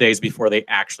couple of days before they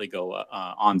actually go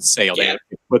on sale. Yeah.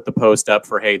 They put the post up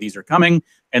for, hey, these are coming,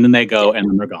 and then they go, and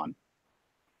then they're gone.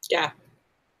 Yeah.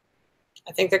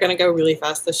 I think they're going to go really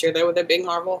fast this year, though, with it being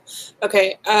Marvel.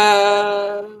 Okay.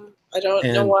 I don't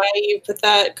know why you put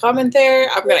that comment there.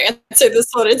 I'm going to answer this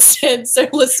one instead. So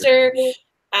Lister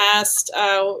asked,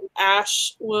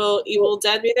 Ash, will Evil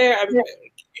Dead be there?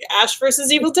 Ash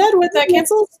versus Evil Dead, was that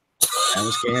canceled? That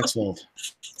was canceled.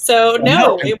 So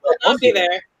no, it will not be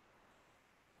there.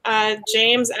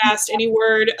 James asked, any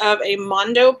word of a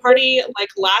Mondo party like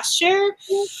last year?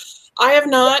 I have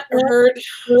not heard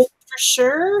for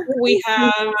sure. We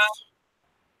have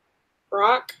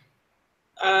Brock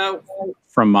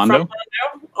from Mondo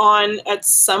on at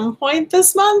some point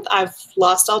this month. I've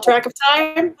lost all track of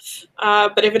time.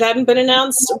 But if it hadn't been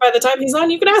announced by the time he's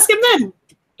on, you can ask him then.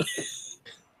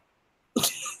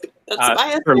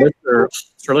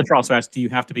 Sir Lister also asked, do you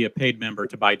have to be a paid member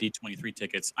to buy D23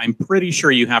 tickets? I'm pretty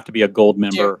sure you have to be a gold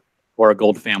member or a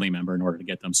gold family member in order to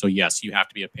get them. So yes, you have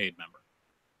to be a paid member.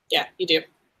 Yeah, you do.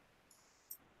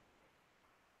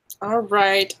 All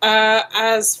right.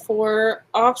 As for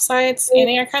offsites,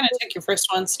 Annie, I kind of took your first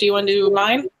one. So do you want to do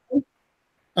mine?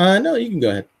 No, you can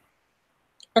go ahead.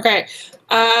 Okay.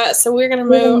 So we're going to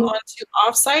move on to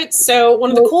offsites. So one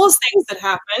of the coolest things that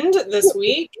happened this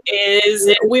week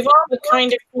is we've all been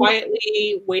kind of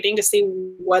quietly waiting to see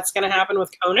what's going to happen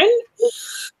with Conan,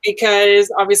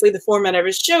 because obviously the format of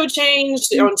his show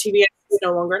changed. On TBS, it's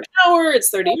no longer an hour,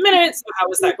 it's 30 minutes. So how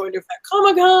is that going to affect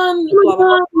Comic-Con? Blah,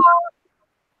 blah,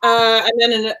 blah. And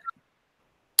then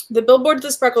the billboard, the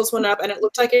Spreckles went up, and it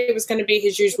looked like it was going to be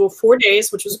his usual 4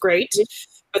 days, which was great.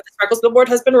 But the Spreckles billboard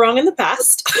has been wrong in the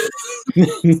past. So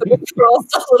we're all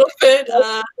a little bit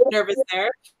nervous there.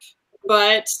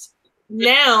 But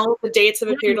now the dates have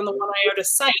appeared on the One Iota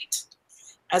site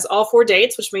as all 4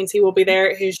 dates, which means he will be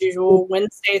there his usual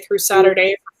Wednesday through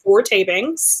Saturday for 4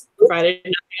 tapings, provided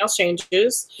nothing else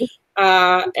changes.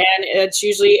 And it's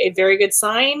usually a very good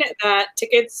sign that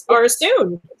tickets are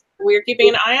soon. We're keeping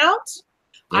an eye out.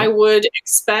 I would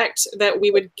expect that we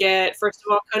would get, first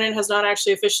of all, Conan has not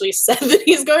actually officially said that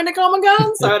he's going to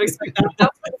Comic-Con, so I would expect that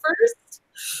announcement first.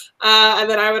 And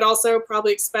then I would also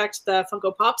probably expect the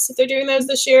Funko Pops if they're doing those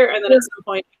this year, and then at some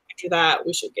point after that,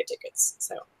 we should get tickets.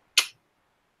 So.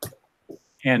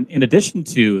 And in addition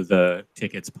to the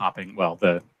tickets popping, well,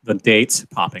 the dates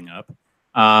popping up,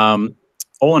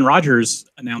 Olin Rogers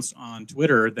announced on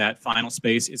Twitter that Final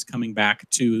Space is coming back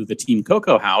to the Team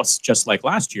Coco House, just like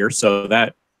last year. So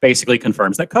that basically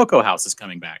confirms that Coco House is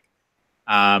coming back.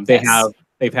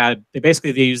 They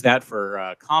They use that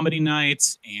for comedy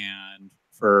nights, and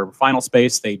for Final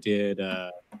Space they did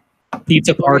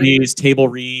pizza parties, table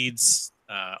reads,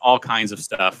 all kinds of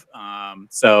stuff.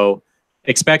 So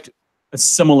expect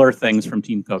similar things from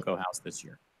Team Cocoa House this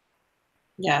year.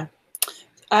 Yeah.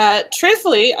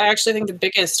 Truthfully, I actually think the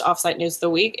biggest offsite news of the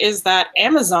week is that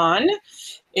Amazon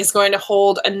is going to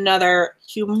hold another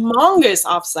humongous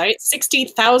offsite,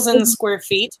 60,000 square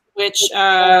feet, which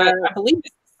I believe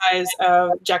is the size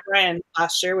of Jack Ryan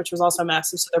last year, which was also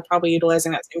massive. So they're probably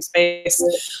utilizing that same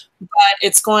space. But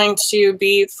it's going to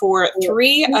be for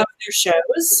 3 of their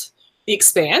shows. The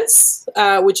Expanse,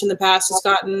 which in the past has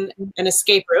gotten an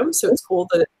escape room. So it's cool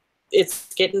that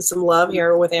it's getting some love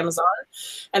here with Amazon.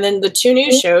 And then the 2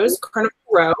 new shows, Carnival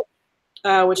Row,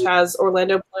 which has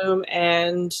Orlando Bloom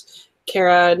and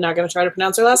Kara, not going to try to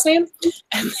pronounce her last name.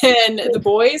 And then The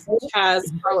Boys, which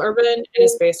has Carl Urban and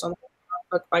is based on the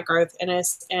book by Garth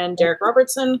Ennis and Derek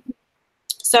Robertson.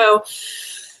 So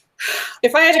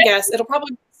if I had to guess, it'll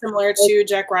probably be similar to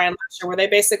Jack Ryan last year, where they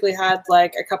basically had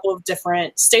like a couple of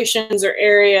different stations or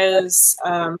areas.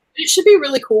 It should be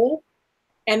really cool.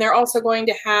 And they're also going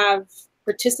to have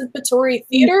participatory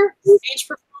theater, stage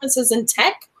performances, and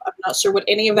tech. I'm not sure what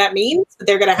any of that means, but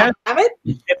they're going to have it.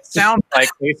 It sounds like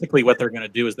basically what they're going to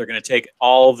do is they're going to take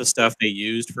all of the stuff they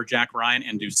used for Jack Ryan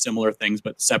and do similar things,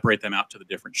 but separate them out to the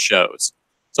different shows.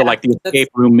 So like the escape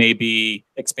room may be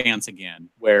Expanse again,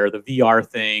 where the VR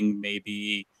thing may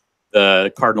be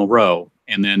the Cardinal Row,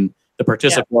 and then the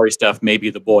participatory stuff may be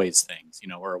the Boys things,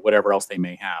 or whatever else they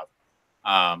may have.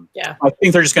 I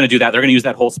think they're just going to do that. They're going to use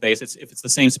that whole space. If it's the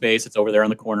same space, it's over there on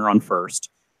the corner on First.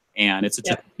 And it's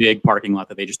just a big parking lot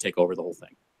that they just take over the whole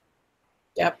thing.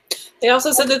 Yep. They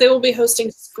also said that they will be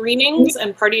hosting screenings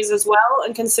and parties as well.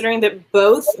 And considering that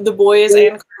both The Boys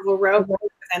and Carnival Row were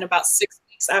within about 6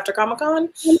 weeks after Comic-Con,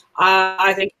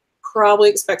 I think probably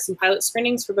expect some pilot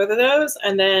screenings for both of those.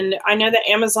 And then I know that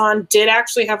Amazon did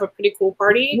actually have a pretty cool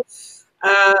party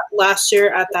last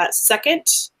year at that second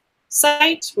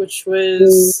site, which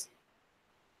was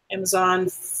Amazon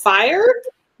Fire,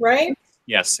 right?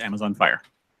 Yes, Amazon Fire.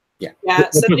 Yeah,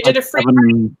 so they did a free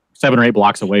 7 or 8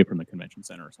 blocks away from the convention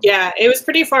center or something. Yeah, it was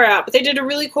pretty far out, but they did a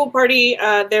really cool party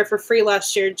there for free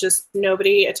last year. Just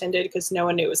nobody attended because no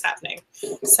one knew it was happening.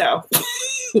 So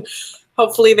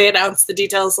hopefully they announced the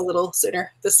details a little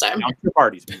sooner this time. Announce your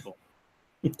parties, people.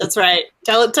 That's right.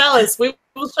 Tell us. We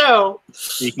will show.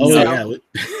 Oh yeah,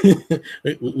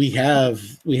 we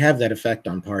have that effect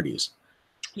on parties.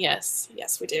 Yes,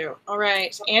 we do. All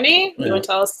right, Andy, you want to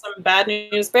tell us some bad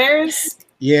news bears?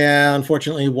 Yeah,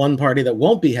 unfortunately, one party that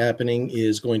won't be happening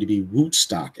is going to be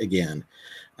Wootstock again.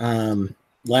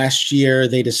 Last year,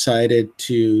 they decided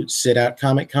to sit out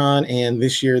Comic-Con, and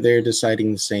this year they're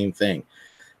deciding the same thing.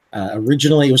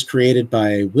 Originally, it was created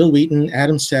by Will Wheaton,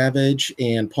 Adam Savage,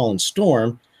 and Paul and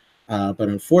Storm, but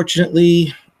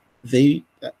unfortunately,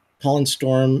 Paul and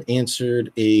Storm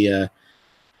answered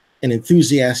an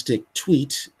enthusiastic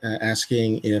tweet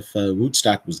asking if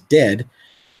Wootstock was dead.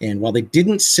 And while they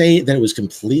didn't say that it was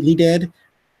completely dead,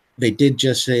 they did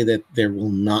just say that there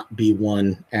will not be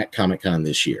one at Comic-Con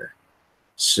this year.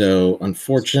 So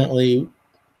unfortunately,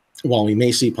 while we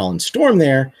may see Paul and Storm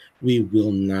there, we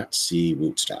will not see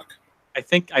Wootstock. I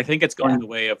think it's going the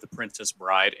way of The Princess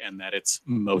Bride, and that it's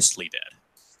mostly dead.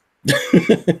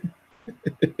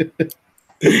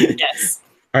 Yes.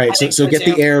 All right, so get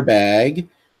the airbag.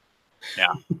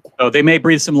 Yeah. So they may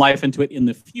breathe some life into it in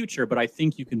the future, but I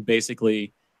think you can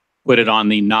basically put it on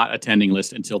the not attending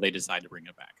list until they decide to bring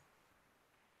it back.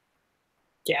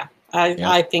 Yeah,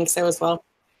 I think so as well.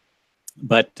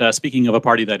 But speaking of a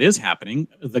party that is happening,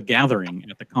 The Gathering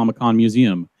at the Comic-Con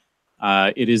Museum.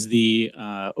 It is the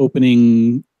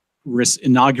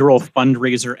inaugural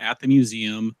fundraiser at the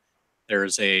museum.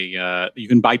 There's you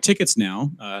can buy tickets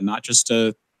now, not just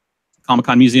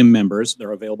Comic-Con Museum members.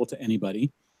 They're available to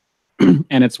anybody.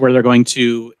 And it's where they're going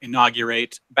to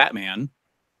inaugurate Batman.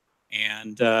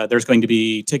 And there's going to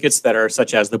be tickets that are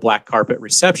such as the black carpet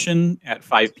reception at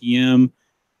 5 p.m.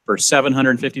 for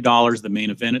 $750, the main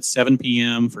event at 7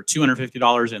 p.m. for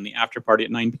 $250, and the after party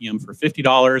at 9 p.m. for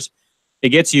 $50. It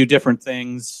gets you different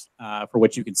things for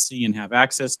what you can see and have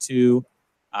access to.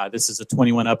 This is a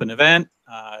 21 up and event.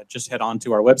 Just head on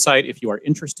to our website if you are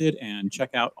interested and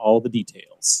check out all the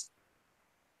details.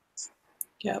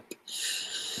 Yep.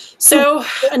 So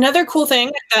another cool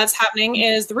thing that's happening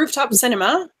is the Rooftop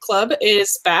Cinema Club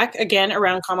is back again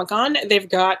around Comic-Con. They've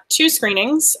got 2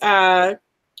 screenings.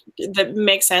 that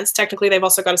makes sense. Technically, they've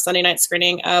also got a Sunday night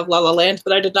screening of La La Land,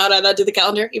 but I did not add that to the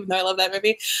calendar, even though I love that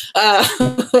movie.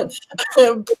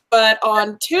 But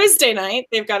on Tuesday night,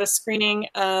 they've got a screening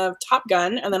of Top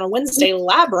Gun, and then on Wednesday,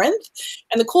 Labyrinth.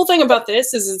 And the cool thing about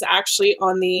this is it's actually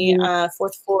on the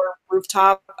fourth floor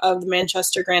rooftop of the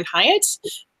Manchester Grand Hyatt.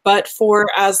 But for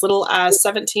as little as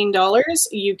 $17,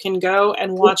 you can go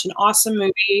and watch an awesome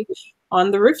movie on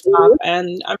the rooftop.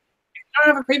 And I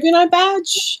don't have a preview night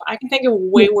badge. I can think of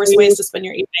way worse ways to spend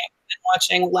your evening than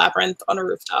watching Labyrinth on a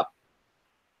rooftop.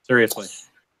 Seriously.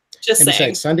 Just saying.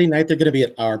 Besides, Sunday night they're going to be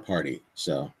at our party,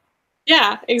 so.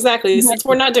 Yeah, exactly. Since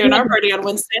we're not doing our party on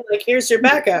Wednesday, like here's your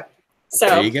backup. So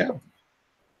there you go.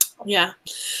 Yeah.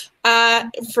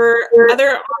 For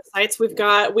other sites, we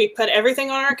put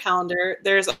everything on our calendar.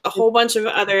 There's a whole bunch of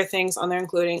other things on there,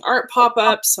 including art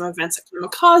pop-ups, some events at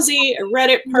Kamikaze, a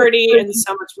Reddit party, and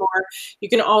so much more. You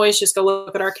can always just go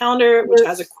look at our calendar, which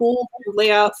has a cool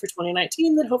layout for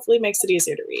 2019 that hopefully makes it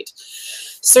easier to read.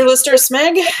 Sir Lister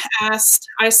Smeg asked,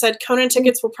 I said Conan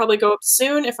tickets will probably go up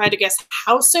soon. If I had to guess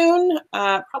how soon,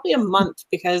 probably a month,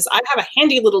 because I have a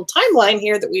handy little timeline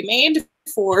here that we made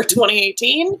for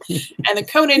 2018, and the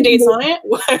Conan dates on it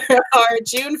are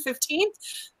June 15th.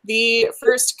 The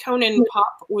first Conan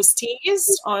pop was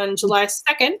teased on July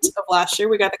 2nd of last year.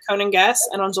 We got the Conan guest,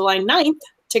 and on July 9th,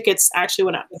 tickets actually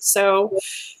went up. So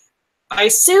by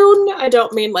soon, I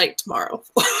don't mean like tomorrow.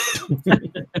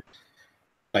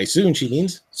 By soon, she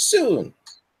means soon.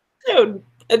 Soon.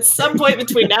 At some point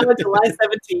between now and July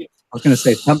 17th. I was going to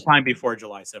say sometime before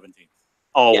July 17th.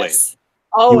 Always. Yes,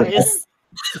 always.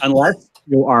 Unless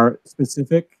you are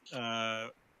specific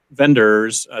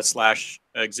vendors slash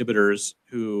exhibitors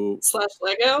who... Slash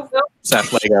Lego? I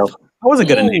wasn't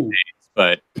good at name names,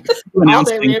 but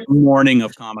announcing the morning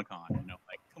of Comic-Con. You know,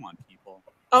 like, come on, people.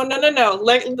 Oh, no. No.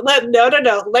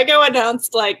 Lego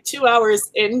announced like 2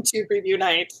 hours into preview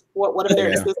night what of their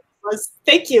exclusives was.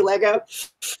 Thank you, Lego.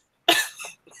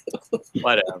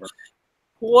 Whatever.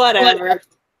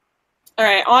 All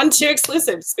right, on to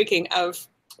exclusives. Speaking of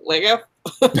Lego.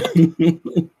 Wait,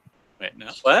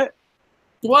 no. What?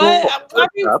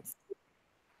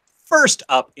 First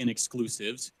up in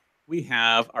exclusives, we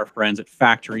have our friends at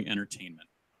Factory Entertainment.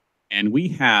 And we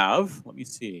have, let me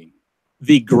see,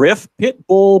 the Griff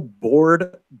Pitbull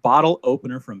board bottle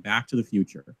opener from Back to the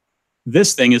Future.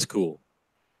 This thing is cool.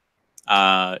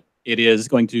 It is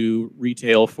going to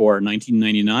retail for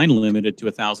 $19.99, limited to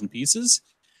 1,000 pieces.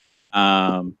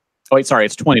 Oh, wait, sorry,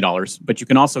 it's $20, but you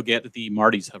can also get the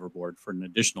Marty's hoverboard for an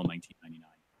additional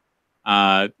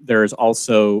 $19.99. There's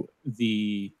also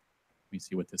the, let me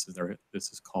see what this is.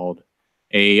 This is called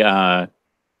a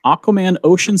Aquaman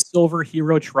Ocean Silver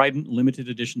Hero Trident limited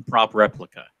edition prop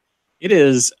replica. It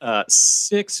is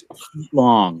 6 feet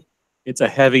long. It's a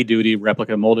heavy-duty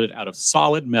replica molded out of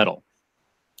solid metal.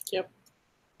 Yep.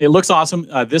 It looks awesome.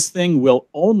 This thing will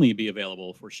only be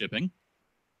available for shipping.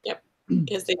 Yep.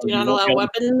 Because they do not allow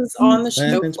weapons on the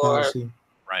show floor.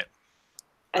 Right.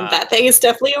 And that thing is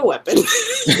definitely a weapon.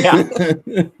 Yeah.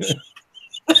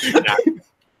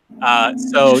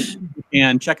 So you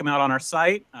can check them out on our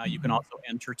site. You can also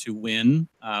enter to win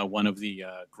one of the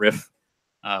Griff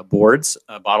boards,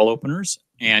 bottle openers.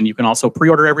 And you can also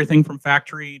pre-order everything from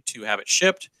factory to have it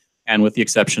shipped. And with the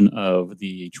exception of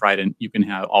the Trident, you can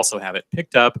also have it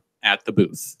picked up at the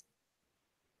booth.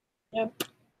 Yep.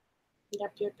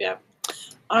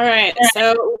 All right,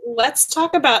 so let's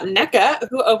talk about NECA,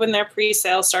 who opened their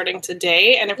pre-sale starting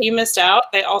today. And if you missed out,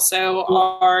 they also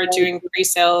are doing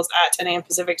pre-sales at 10 a.m.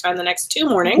 Pacific time the next 2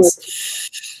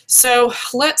 mornings. So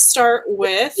let's start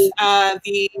with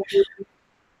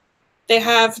they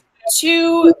have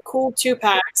 2 cool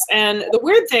 2-packs. And the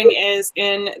weird thing is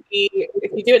if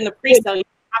you do it in the pre-sale, you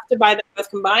have to buy them both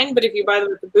combined. But if you buy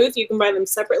them at the booth, you can buy them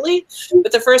separately.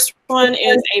 But the first one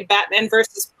is a Batman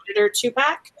versus Predator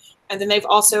 2-pack. And then they've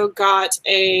also got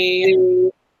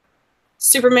a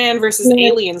Superman versus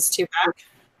Aliens 2-pack.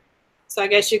 So I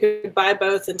guess you could buy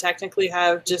both and technically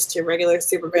have just your regular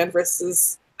Superman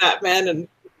versus Batman and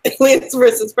Aliens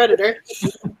versus Predator.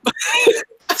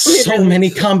 So many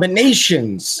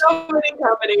combinations. But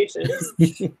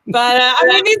I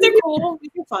mean, these are cool.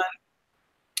 These are fun.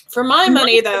 For my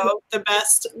money, though, the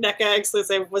best NECA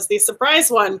exclusive was the surprise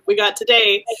one we got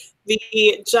today,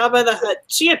 the Jabba the Hutt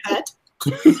Chia Pet.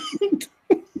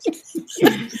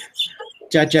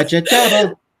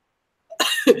 Jabba.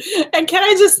 And can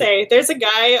I just say, there's a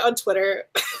guy on Twitter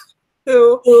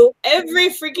who every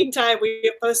freaking time we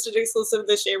get posted exclusive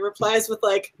this year replies with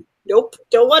like, nope,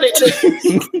 don't want it.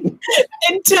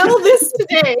 Until this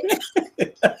today,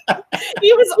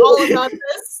 he was all about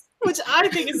this, which I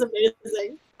think is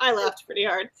amazing. I laughed pretty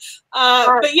hard.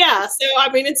 But yeah, so I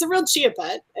mean, it's a real Chia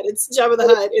Pet, and it's Jabba the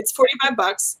Hutt. It's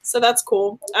 $45, so that's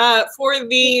cool. For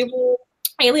the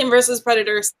Alien versus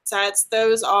Predator sets,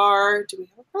 those are. Do we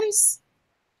have a price?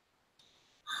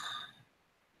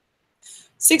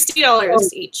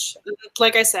 $60 each.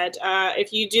 Like I said,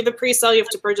 if you do the pre-sale, you have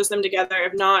to purchase them together.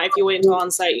 If not, if you wait until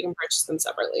on site, you can purchase them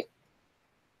separately.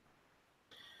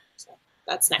 So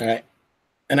that's next. All right.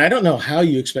 And I don't know how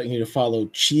you expect me to follow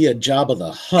Chia Jabba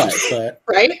the Hutt, but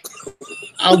right?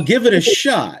 I'll give it a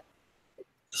shot.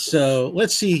 So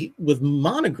let's see. With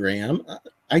Monogram,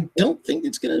 I don't think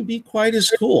it's going to be quite as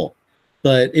cool,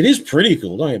 but it is pretty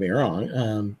cool. Don't get me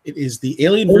wrong. It is the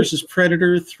Alien versus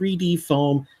Predator 3D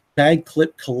foam bag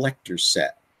clip collector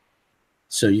set.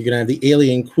 So you're going to have the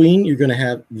Alien Queen. You're going to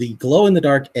have the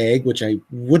glow-in-the-dark egg, which I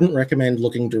wouldn't recommend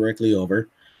looking directly over.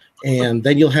 And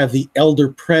then you'll have the Elder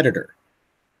Predator.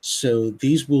 So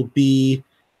these will be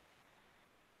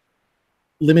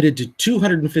limited to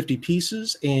 250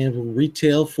 pieces and will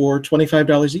retail for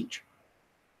 $25 each.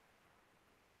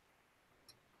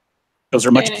 Those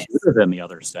are much cuter than the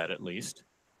other set, at least.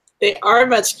 They are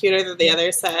much cuter than the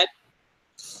other set.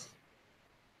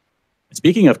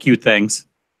 Speaking of cute things.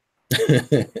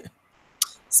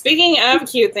 Speaking of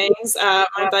cute things,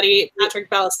 my buddy Patrick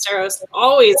Ballesteros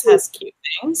always has cute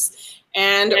things.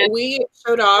 And we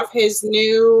showed off his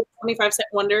new 25-cent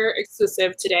Wonder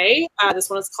exclusive today. This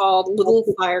one is called Little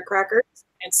Firecrackers.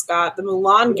 It's got the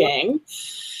Mulan gang.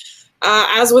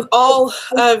 As with all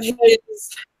of his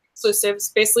exclusives,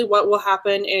 basically what will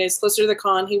happen is closer to the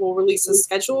con, he will release a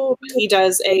schedule, but he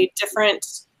does a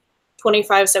different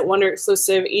 25-cent Wonder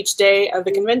exclusive each day of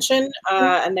the convention,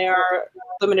 and they are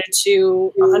limited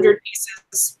to 100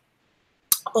 pieces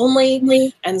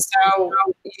only. And so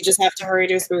you just have to hurry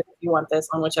to his booth if you want this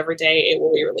on whichever day it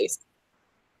will be released.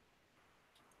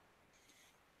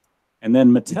 And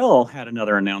then Mattel had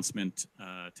another announcement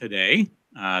today.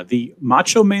 The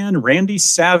Macho Man Randy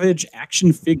Savage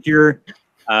action figure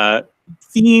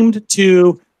themed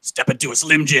to Step Into a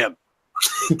Slim Jim.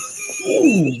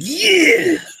 Oh,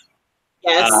 yeah!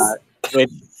 Yes.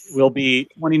 Which will be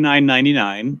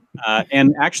 $29.99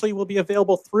 and actually will be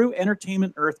available through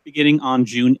Entertainment Earth beginning on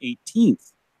June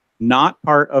 18th. Not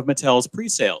part of Mattel's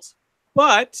pre-sales.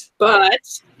 But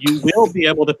you will be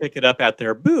able to pick it up at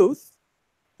their booth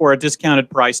for a discounted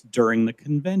price during the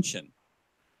convention.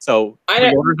 So I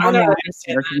don't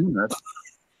understand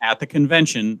at the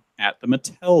convention at the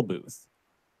Mattel booth.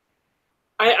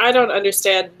 I don't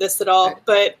understand this at all,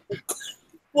 but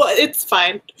well, it's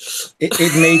fine. It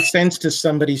made sense to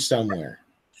somebody somewhere.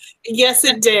 Yes,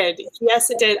 it did. Yes,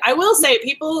 it did. I will say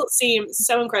people seem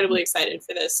so incredibly excited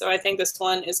for this, so I think this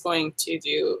one is going to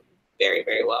do very,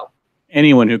 very well.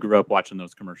 Anyone who grew up watching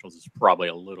those commercials is probably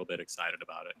a little bit excited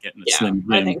about it. Getting the Slim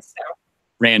Jim, I think so.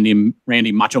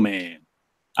 Randy Macho Man.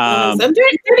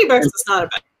 $30 is not a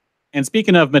bad. And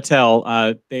speaking of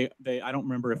Mattel, they I don't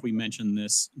remember if we mentioned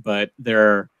this, but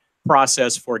their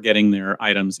process for getting their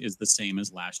items is the same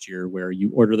as last year, where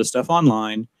you order the stuff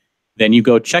online, then you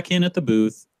go check in at the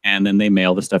booth, and then they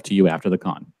mail the stuff to you after the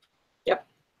con. Yep.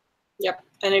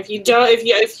 And if you don't,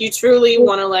 if you truly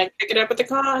want to like pick it up at the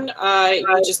con,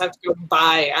 you just have to go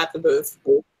buy at the booth.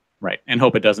 Right, and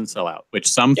hope it doesn't sell out. Which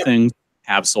some things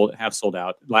have sold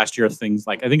out. Last year, things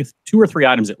like I think it's 2 or 3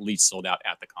 items at least sold out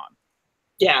at the con.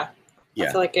 Yeah. I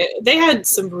feel like they had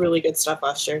some really good stuff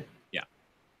last year.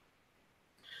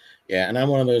 Yeah, and I'm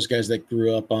one of those guys that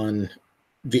grew up on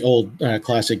the old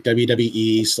classic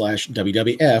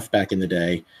WWE/WWF back in the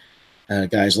day.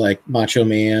 Guys like Macho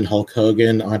Man, Hulk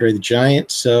Hogan, Andre the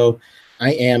Giant. So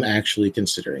I am actually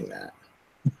considering that.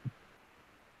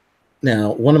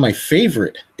 Now, one of my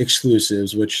favorite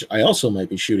exclusives, which I also might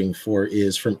be shooting for,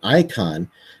 is from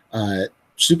Icon.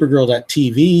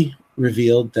 Supergirl.tv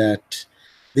revealed that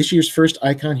this year's first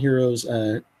Icon Heroes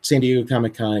San Diego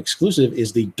Comic-Con exclusive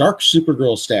is the Dark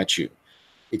Supergirl statue.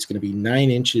 It's going to be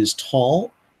 9 inches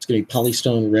tall. It's going to be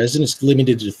polystone resin. It's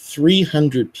limited to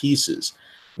 300 pieces.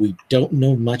 We don't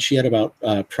know much yet about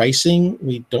pricing.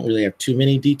 We don't really have too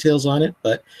many details on it,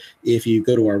 but if you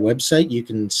go to our website, you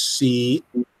can see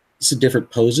some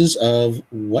different poses of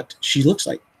what she looks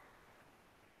like.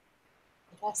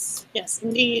 Yes,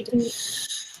 indeed.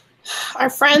 Our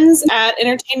friends at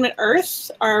Entertainment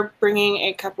Earth are bringing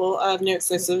a couple of new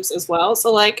exclusives as well.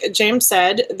 So like James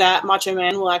said, that Macho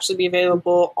Man will actually be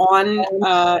available on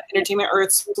Entertainment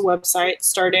Earth's website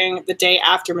starting the day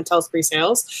after Mattel's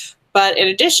pre-sales. But in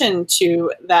addition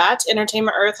to that,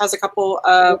 Entertainment Earth has a couple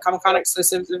of Comic-Con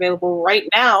exclusives available right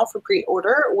now for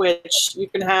pre-order, which you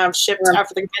can have shipped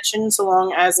after the convention so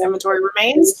long as inventory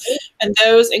remains. And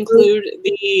those include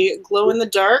the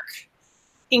glow-in-the-dark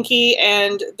Pinky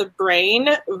and the Brain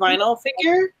vinyl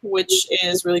figure, which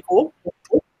is really cool.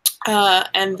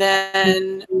 And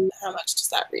then how much does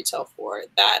that retail for?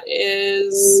 That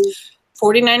is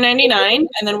 $49.99.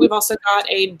 And then we've also got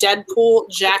a Deadpool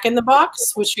Jack in the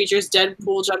Box, which features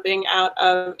Deadpool jumping out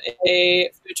of a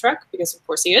food truck, because of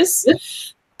course he is.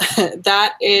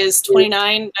 That is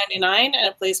 $29.99, and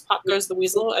it plays Pop Goes the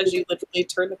Weasel as you literally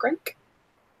turn the crank.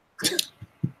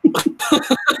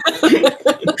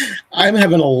 I'm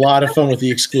having a lot of fun with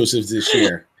the exclusives this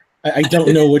year. I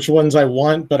don't know which ones I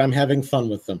want, but I'm having fun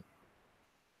with them.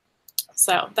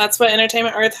 So that's what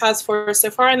Entertainment Earth has for us so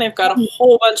far, and they've got a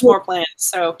whole bunch more planned,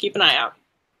 so keep an eye out.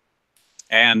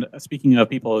 And speaking of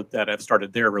people that have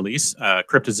started their release,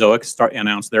 Cryptozoic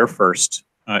announced their first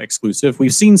exclusive.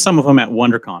 We've seen some of them at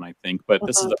WonderCon, I think, but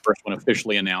this is the first one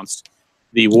officially announced.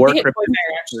 The War Toy Crypt.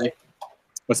 Fair, actually.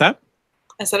 What's that?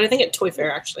 I said I think at Toy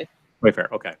Fair, actually. Toy Fair,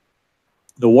 okay.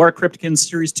 The War Cryptkins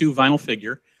Series 2 vinyl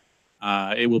figure.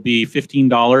 It will be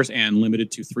 $15 and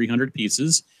limited to 300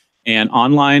 pieces. And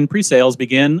online pre-sales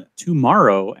begin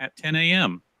tomorrow at 10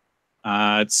 a.m.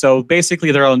 So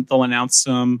basically, they'll announce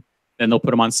some, then they'll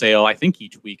put them on sale. I think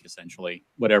each week, essentially,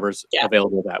 whatever's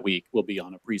available that week will be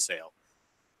on a pre-sale.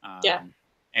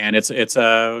 And it's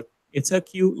a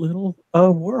cute little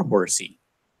war horsey.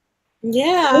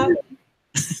 Yeah,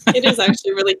 it is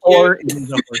actually really cute. Or it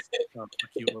is a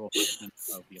cute little horseman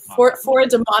of the apocalypse. For a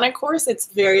demonic horse, it's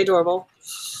very adorable.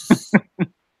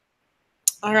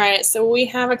 All right, so we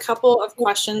have a couple of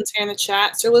questions here in the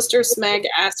chat. Sir Lister Smeg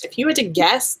asked, if you had to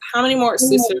guess, how many more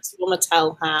exclusives will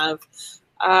Mattel have?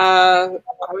 I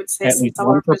would say at least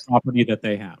one per property that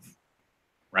they have,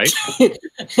 right?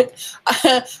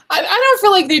 I don't feel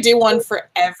like they do one for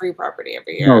every property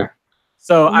every year. No.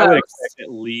 So I would expect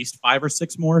at least 5 or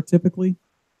 6 more typically.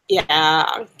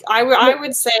 Yeah, I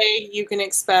would say you can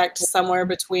expect somewhere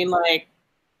between like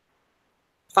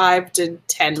 5 to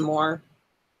 10 more.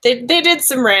 They did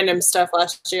some random stuff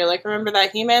last year. Like, remember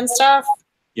that He-Man stuff?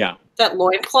 Yeah. That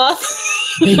loincloth?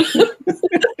 they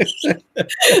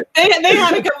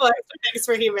had a couple extra things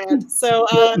for He-Man. So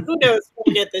who knows what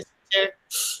we'll get this year.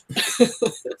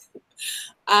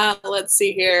 Let's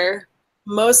see here.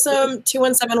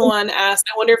 Mosum2171 asked,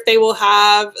 I wonder if they will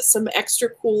have some extra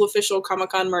cool official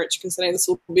Comic-Con merch, considering this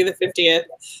will be the 50th.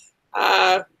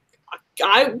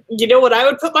 You know what I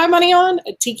would put my money on?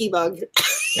 A tiki mug.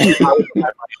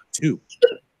 Too.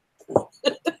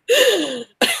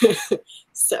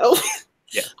 So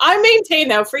yeah. I maintain,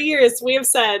 though, for years we have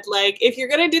said, like, if you're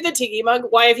gonna do the tiki mug,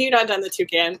 why have you not done the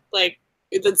toucan? Like,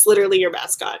 that's literally your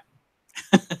mascot.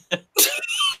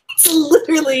 It's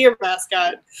literally your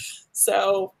mascot.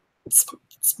 So it's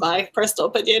my personal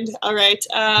opinion. All right,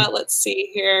 let's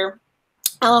see here.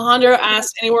 Alejandro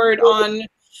asked, any word on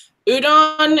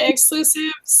Udon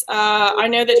exclusives? I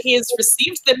know that he has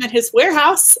received them at his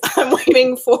warehouse. I'm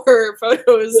waiting for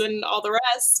photos and all the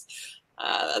rest.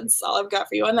 That's all I've got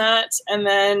for you on that. And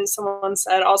then someone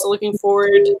said, also looking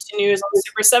forward to news on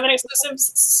Super 7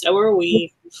 exclusives. So are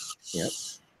we. Yep.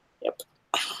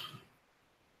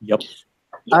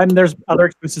 And there's other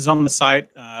exclusives on the site,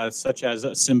 such as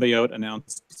Symbiote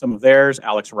announced some of theirs.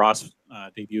 Alex Ross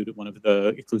debuted one of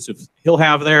the exclusives he'll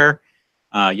have there.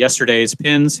 Yesterday's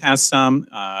Pins has some.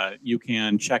 You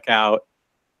can check out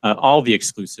all the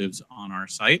exclusives on our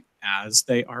site as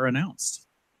they are announced.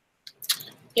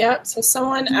 Yeah, so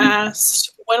someone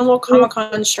asked, when will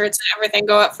Comic-Con shirts and everything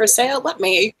go up for sale? Let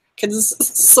me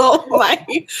consult my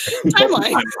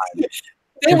timeline.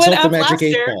 They went up last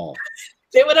year.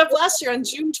 They went up last year on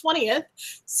June 20th,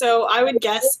 so I would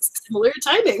guess similar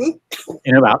timing.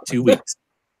 In about 2 weeks.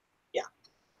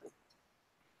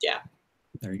 Yeah.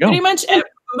 There you go. Pretty much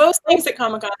most things at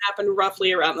Comic-Con happen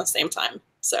roughly around the same time.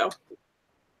 So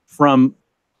from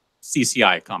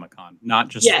CCI Comic-Con, not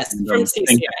just from CCI.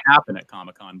 things that happen at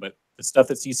Comic-Con, but the stuff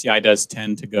that CCI does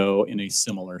tend to go in a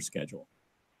similar schedule.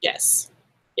 Yes.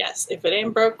 If it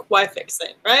ain't broke, why fix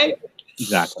it, right?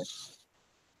 Exactly.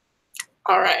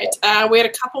 All right. We had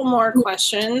a couple more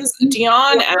questions.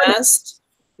 Dion asked,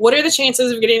 what are the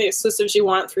chances of getting the exclusives you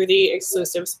want through the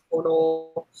exclusives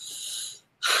portal?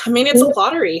 I mean, it's a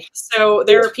lottery. So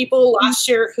there are people last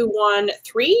year who won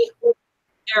 3.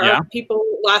 There are people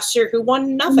last year who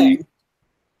won nothing.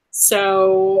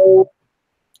 So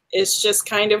it's just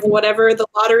kind of whatever the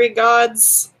lottery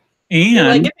gods.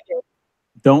 And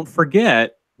don't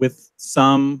forget, with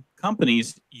some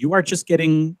companies, you are just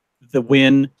getting the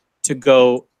win to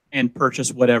go and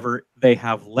purchase whatever they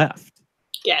have left.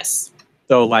 Yes.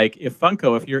 So, like, if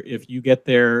Funko, if you get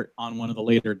there on one of the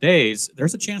later days,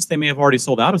 there's a chance they may have already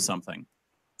sold out of something.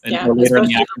 Yeah, or later in the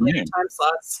especially afternoon. later time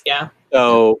slots. Yeah.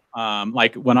 So,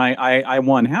 like when I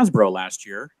won Hasbro last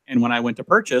year, and when I went to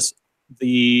purchase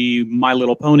the My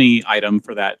Little Pony item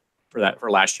for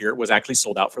last year, it was actually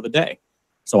sold out for the day,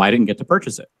 so I didn't get to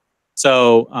purchase it.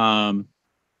 So,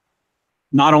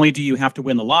 not only do you have to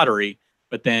win the lottery,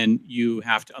 but then you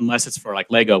have to, unless it's for like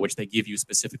Lego, which they give you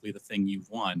specifically the thing you've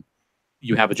won,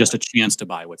 you have just a chance to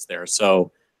buy what's there.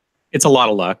 So it's a lot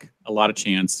of luck, a lot of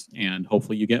chance, and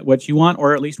hopefully you get what you want,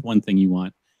 or at least one thing you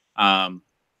want.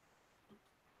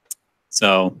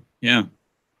 So yeah,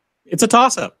 it's a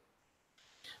toss-up.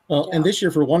 Well, and this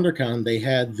year for WonderCon, they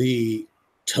had the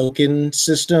token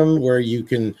system where you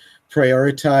can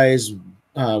prioritize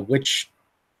which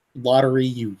lottery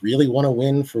you really want to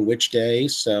win for which day.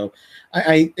 So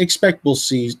I expect we'll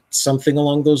see something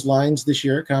along those lines this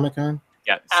year at Comic-Con.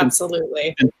 Yeah,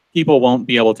 Absolutely. And people won't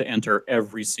be able to enter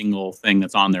every single thing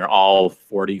that's on there, all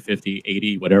 40, 50,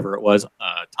 80, whatever it was,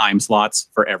 time slots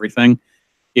for everything.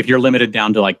 If you're limited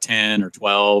down to like 10 or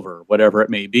 12 or whatever it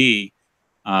may be,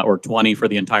 or 20 for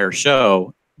the entire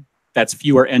show, that's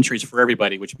fewer entries for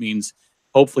everybody, which means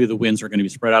hopefully the wins are going to be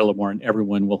spread out a little more, and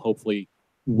everyone will hopefully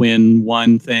win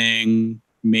one thing,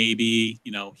 maybe,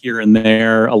 here and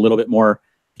there, a little bit more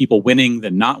people winning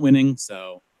than not winning.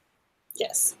 So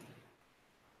yes,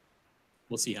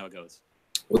 we'll see how it goes.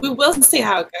 We will see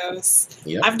how it goes.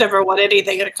 Yep. I've never won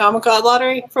anything at a Comic-Con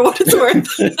lottery, for what it's worth.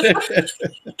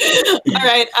 All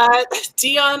right.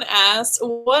 Dion asked,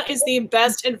 what is the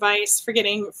best advice for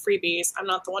getting freebies? I'm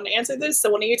not the one to answer this,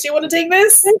 so one of you two want to take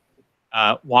this?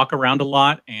 Walk around a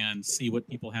lot and see what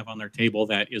people have on their table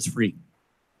that is free.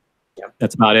 Yep.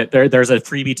 That's about it. There's a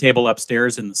freebie table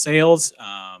upstairs in the sales,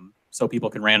 so people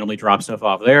can randomly drop stuff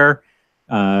off there.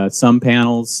 Some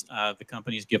panels, the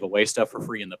companies give away stuff for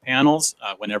free in the panels.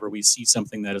 Whenever we see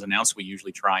something that is announced, we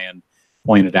usually try and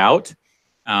point it out.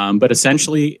 But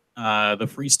essentially, the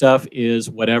free stuff is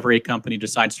whatever a company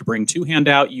decides to bring to hand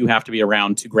out, you have to be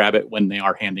around to grab it when they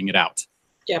are handing it out.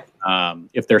 Yep.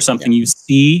 If there's something you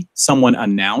see someone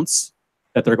announce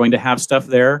that they're going to have stuff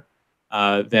there,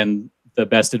 then the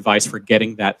best advice for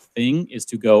getting that thing is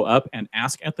to go up and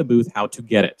ask at the booth how to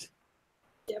get it.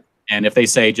 And if they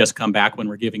say, just come back when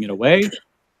we're giving it away,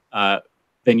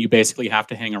 then you basically have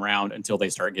to hang around until they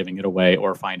start giving it away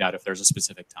or find out if there's a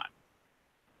specific time.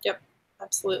 Yep,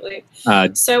 absolutely. Go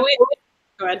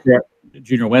ahead.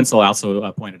 Junior Wenzel also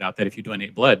pointed out that if you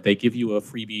donate blood, they give you a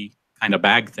freebie kind of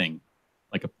bag thing.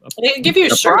 They give you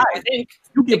a shirt, I think.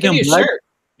 You give them blood.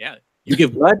 Yeah, you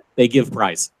give blood, they give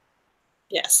prize.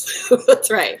 Yes,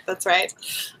 that's right. That's right.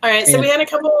 All right, so we had a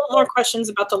couple more questions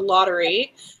about the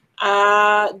lottery.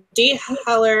 D.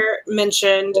 Heller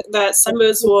mentioned that some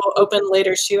booths will open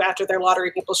later too after their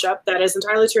lottery people show up. That is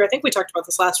entirely true. I think we talked about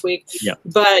this last week. Yeah.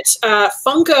 But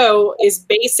Funko is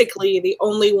basically the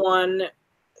only one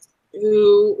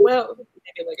who, well,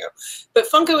 maybe Lego, but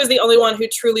Funko is the only one who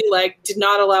truly did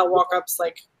not allow walk-ups.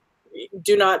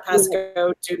 Do not pass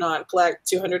go, do not collect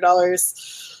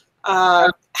 $200.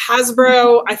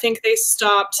 Hasbro, I think they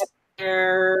stopped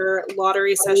their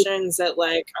lottery sessions at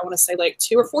I want to say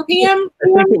 2 or 4 p.m. I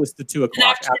think it was the 2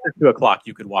 o'clock. After 2 o'clock,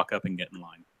 you could walk up and get in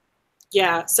line.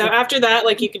 Yeah. So after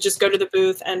that, you could just go to the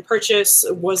booth and purchase.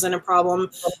 Wasn't a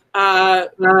problem.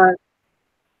 Let's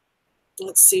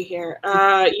see here.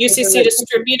 UCC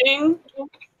Distributing.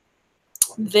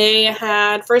 They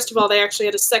had, first of all, they actually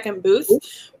had a second booth,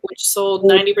 which sold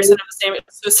 90% of the same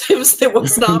exclusives that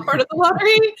was not part of the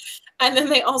lottery. And then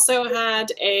they also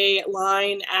had a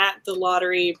line at the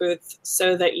lottery booth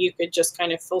so that you could just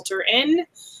kind of filter in.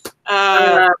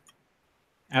 So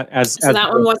that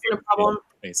one wasn't a problem.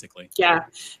 Basically. Yeah.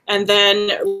 And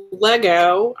then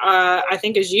Lego, I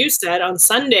think as you said, on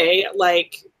Sunday,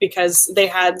 because they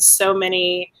had so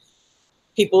many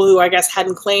people who I guess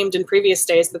hadn't claimed in previous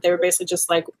days that they were basically just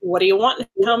what do you want?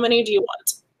 How many do you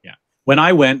want? When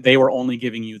I went, they were only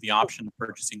giving you the option of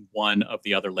purchasing one of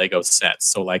the other Lego sets.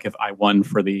 So, if I won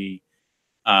for the,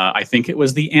 I think it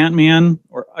was the Ant-Man,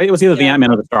 or it was either the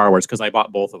Ant-Man or the Star Wars, because I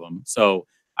bought both of them. So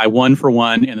I won for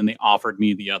one, and then they offered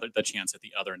me the chance at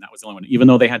the other, and that was the only one. Even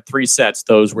though they had 3 sets,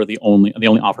 they only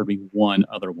offered me one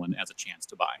other one as a chance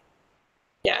to buy.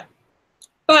 Yeah,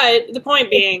 but the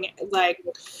point being,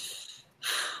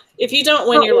 if you don't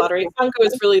win your lottery, Funko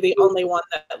is really the only one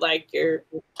that you're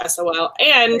SOL.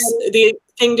 And the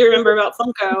thing to remember about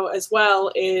Funko as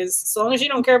well is, so long as you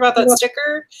don't care about that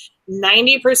sticker,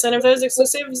 90% of those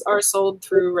exclusives are sold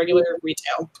through regular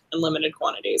retail in limited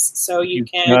quantities. So you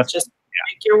can just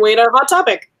make your way to Hot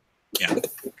Topic. Yeah.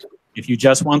 If you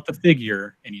just want the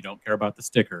figure and you don't care about the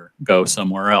sticker, go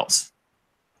somewhere else.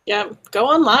 Yeah, go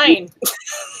online.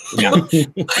 Yeah.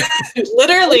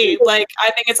 Literally, like, I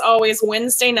think it's always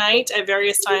Wednesday night at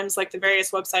various times, like the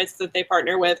various websites that they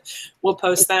partner with will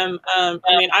post them. I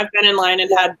mean, I've been in line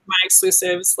and had my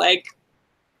exclusives like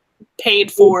paid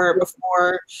for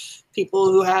before people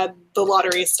who had the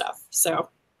lottery stuff. So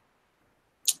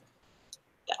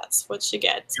that's what you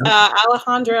get.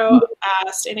 Alejandro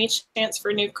asked, any chance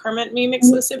for new Kermit meme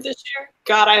exclusive this year?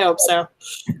 God, I hope so.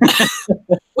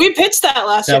 We pitched that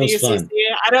last year to UCC. Fun.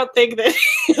 I don't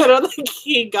think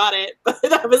he got it, but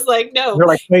I was like, no. They're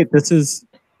like, wait, this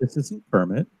isn't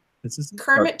Kermit. This isn't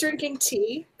Kermit drinking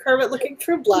tea, Kermit looking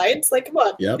through blinds. Like, come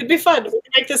on, Yep. it'd be fun. We can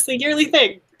make this a yearly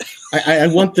thing. I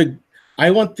want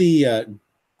the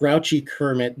grouchy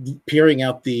Kermit peering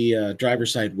out the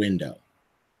driver's side window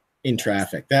in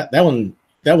traffic. That one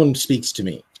speaks to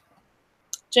me.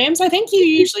 James, I think you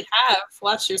usually have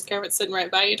last year's Kermit sitting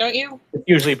right by you, don't you?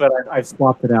 Usually, but I've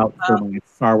swapped it out for my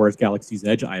Star Wars Galaxy's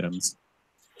Edge items.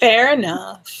 Fair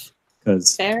enough.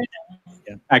 Because Fair enough.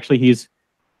 yeah, actually, here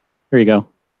you go.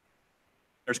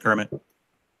 There's Kermit.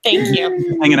 Thank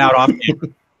you. Hanging out off camera.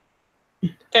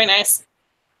 Very nice.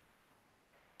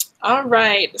 All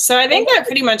right. So I think that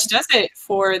pretty much does it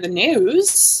for the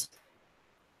news.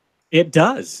 It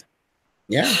does.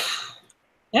 Yeah.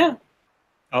 Yeah.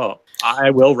 Oh, I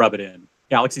will rub it in.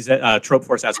 Galaxy's Trope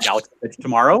Force asks Galaxy's Edge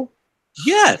tomorrow.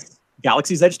 Yes,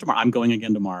 Galaxy's Edge tomorrow. I'm going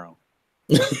again tomorrow.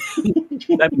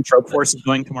 That mean Trope Force is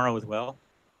going tomorrow as well?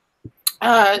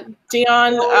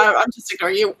 Dion, I'm just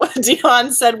ignoring you.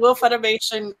 Dion said, will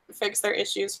Funimation fix their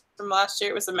issues from last year?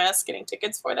 It was a mess getting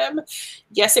tickets for them.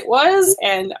 Yes, it was,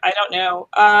 and I don't know.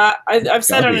 I've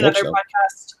said on another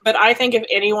podcast, but I think if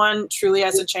anyone truly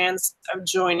has a chance of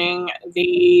joining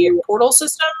the portal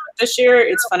system this year,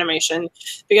 it's Funimation.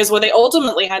 Because what they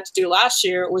ultimately had to do last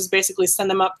year was basically send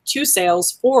them up to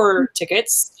sales for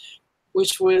tickets,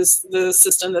 which was the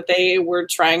system that they were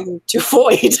trying to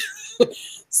avoid.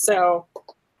 So,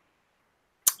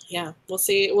 yeah, we'll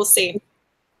see. We'll see.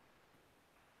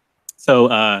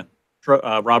 So,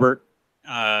 Robert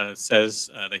says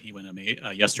that he went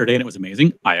yesterday and it was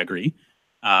amazing. I agree.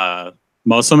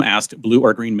 Mosum asked blue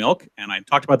or green milk, and I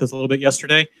talked about this a little bit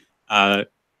yesterday.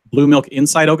 Blue milk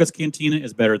inside Oga's Cantina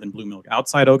is better than blue milk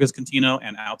outside Oga's Cantina,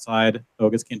 and outside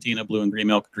Oga's Cantina, blue and green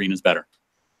milk, green is better.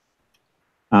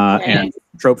 And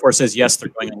Trope Force says, yes, they're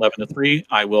going 11 to 3.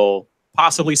 I will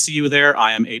possibly see you there.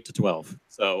 I am 8 to 12.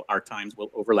 So our times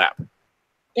will overlap.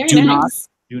 Very nice.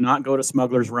 Do not go to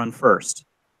Smuggler's Run first.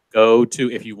 Go to,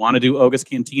 if you want to do Oga's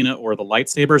Cantina or the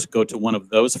lightsabers, go to one of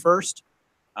those first.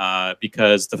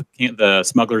 Because the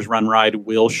Smuggler's Run ride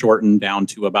will shorten down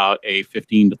to about a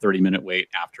 15 to 30 minute wait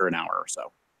after an hour or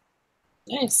so.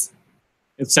 Nice.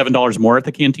 It's $7 more at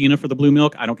the Cantina for the blue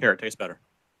milk. I don't care. It tastes better.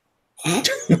 and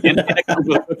it comes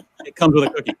with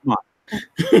a cookie. Come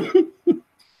on.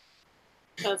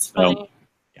 That's funny. So,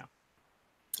 yeah.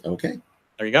 Okay.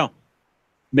 There you go.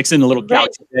 Mix in a little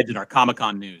Galaxy's Edge in our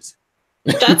Comic-Con news.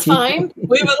 That's fine.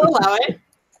 We will allow it.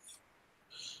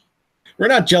 We're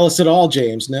not jealous at all,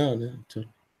 James. No.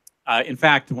 In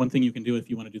fact, one thing you can do if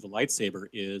you want to do the lightsaber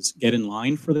is get in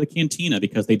line for the Cantina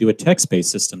because they do a text-based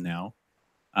system now.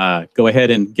 Go ahead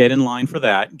and get in line for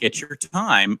that, get your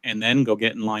time, and then go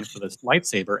get in line for this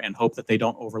lightsaber and hope that they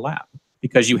don't overlap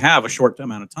because you have a short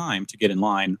amount of time to get in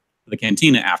line for the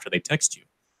Cantina after they text you.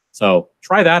 So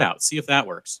try that out. See if that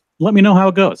works. Let me know how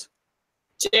it goes.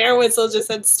 J.R. Witzel just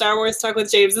said Star Wars Talk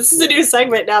with James. This is a new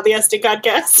segment now, the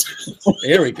SDConCast.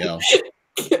 There we go.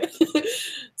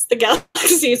 It's the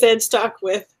Galaxy's Edge Talk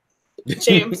with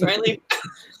James Riley.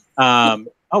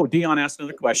 Dion asked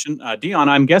another question. Dion,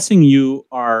 I'm guessing you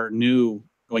are new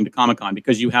going to Comic-Con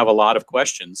because you have a lot of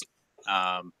questions.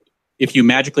 If you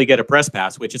magically get a press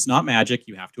pass, which it's not magic,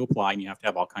 you have to apply and you have to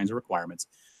have all kinds of requirements.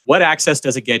 What access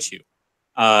does it get you?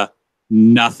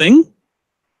 Nothing,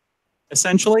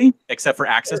 essentially, except for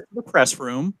access to the press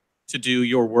room to do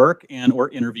your work and or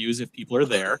interviews if people are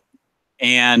there.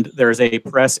 And there's a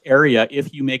press area.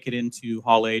 If you make it into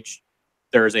Hall H,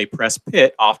 there's a press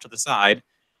pit off to the side,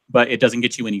 but it doesn't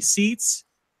get you any seats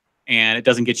and it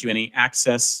doesn't get you any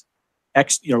access,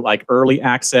 like early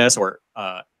access or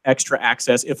extra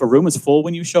access. If a room is full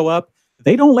when you show up,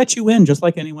 they don't let you in just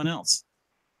like anyone else.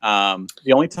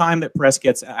 The only time that press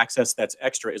gets access that's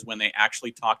extra is when they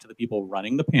actually talk to the people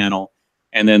running the panel,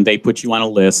 and then they put you on a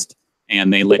list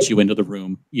and they let you into the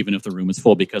room, even if the room is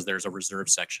full, because there's a reserve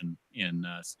section in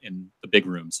the big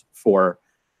rooms for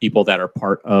people that are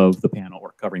part of the panel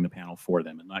or covering the panel for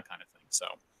them and that kind of thing. So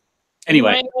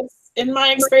anyway. In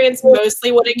my experience,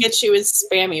 mostly what it gets you is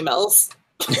spam emails.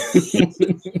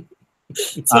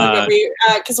 So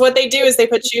because what they do is they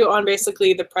put you on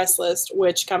basically the press list,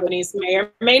 which companies may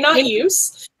or may not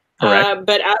use. Correct.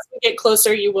 But as we get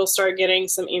closer, you will start getting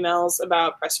some emails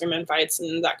about press room invites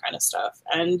and that kind of stuff.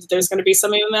 And there's going to be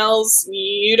some emails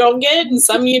you don't get and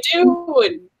some you do.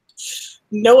 And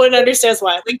no one understands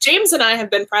why. Like James and I have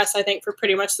been press, I think, for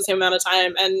pretty much the same amount of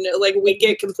time. And like we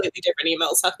get completely different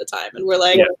emails half the time. And we're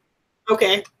like,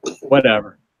 okay.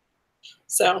 Whatever.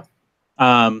 So.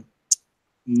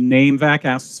 Namevac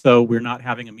asks, so we're not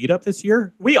having a meetup this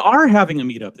year? We are having a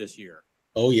meetutup this year.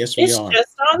 Oh, yes, we are. It's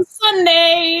just on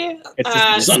Sunday.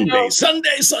 It's just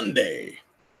Sunday.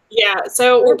 Yeah,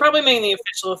 so we're probably making the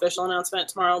official announcement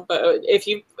tomorrow. But if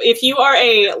you are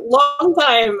a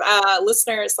long-time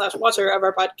listener / watcher of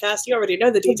our podcast, you already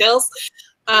know the details.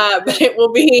 But it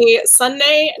will be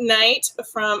Sunday night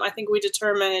from, I think we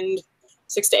determined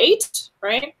 6 to 8,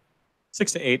 right?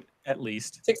 6 to 8 at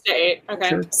least. 6 to 8. Okay,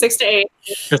 Sure. 6 to 8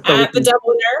 Just so at the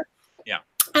Dubliner. Yeah.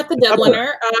 At the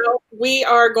Dubliner, we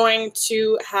are going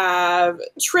to have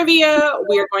trivia.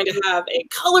 We are going to have a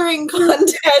coloring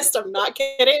contest. I'm not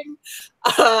kidding.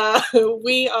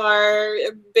 We are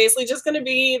basically just going to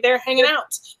be there hanging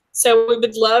out. So we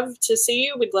would love to see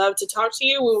you. We'd love to talk to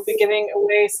you. We will be giving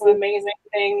away some amazing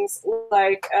things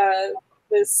like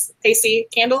this Pacey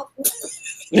candle.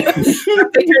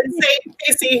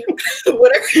 Pacey,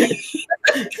 whatever.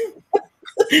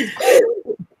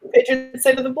 Patron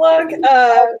saint of the blog.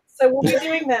 So we'll be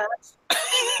doing that.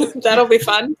 That'll be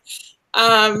fun.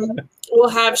 We'll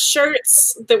have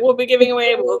shirts that we'll be giving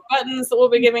away. We'll have buttons that we'll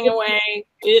be giving away.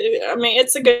 I mean,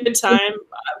 it's a good time.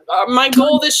 My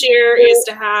goal this year is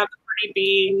to have the party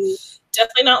be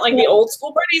definitely not like the old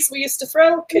school parties we used to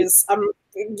throw, because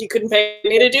you couldn't pay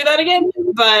me to do that again.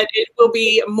 But it will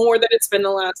be more than it's been the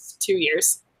last 2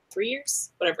 years, 3 years,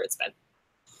 whatever it's been.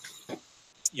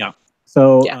 Yeah.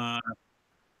 So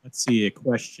let's see a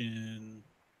question.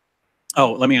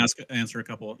 Oh, let me answer a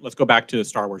couple. Let's go back to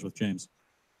Star Wars with James.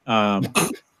 Did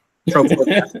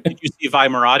you see Vi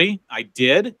Marathi? I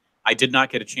did. I did not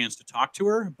get a chance to talk to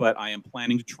her, but I am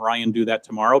planning to try and do that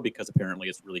tomorrow because apparently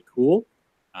it's really cool.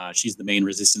 She's the main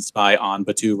resistance spy on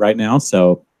Batuu right now.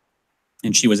 So,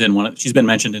 and she was in she's been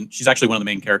mentioned, and she's actually one of the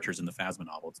main characters in the Phasma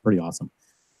novel. It's pretty awesome.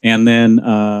 And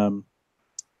then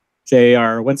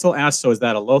J.R. Wenzel asked, so is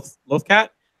that a loaf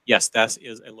cat? Yes, that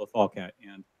is a Lothal cat.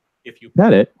 And if you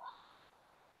pet it,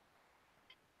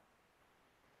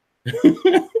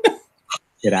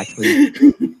 it actually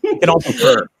can also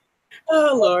purr.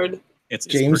 Oh, Lord. It's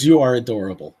James, you are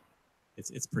adorable.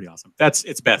 It's pretty awesome.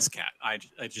 It's Beth's cat. I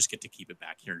just get to keep it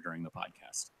back here during the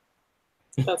podcast.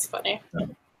 That's funny. So,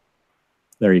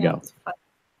 there you go.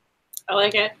 I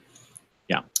like it.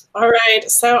 Yeah. All right.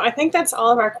 So I think that's all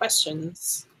of our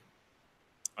questions.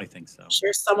 I think so. I'm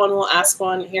sure someone will ask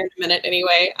one here in a minute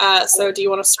anyway. So do you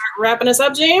want to start wrapping us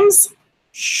up, James?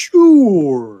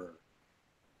 Sure.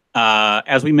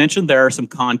 As we mentioned, there are some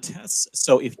contests.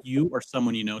 So if you or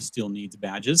someone you know still needs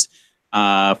badges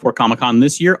for Comic-Con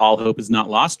this year, all hope is not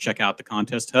lost. Check out the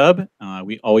contest hub.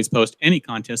 We always post any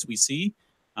contest we see,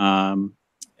 and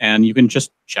you can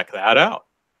just check that out.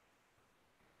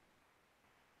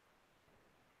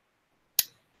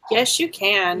 Yes, you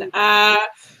can.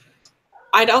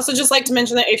 I'd also just like to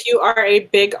mention that if you are a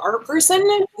big art person,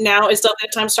 now is still the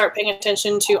time to start paying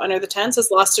attention to Under the Tents,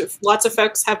 as lots of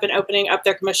folks have been opening up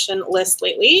their commission list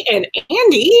lately. And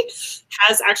Andy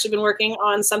has actually been working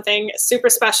on something super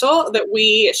special that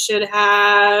we should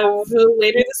have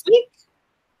later this week.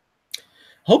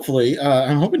 Hopefully,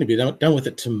 I'm hoping to be done with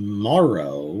it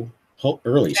tomorrow,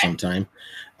 early sometime.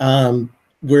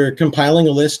 We're compiling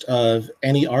a list of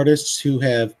any artists who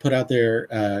have put out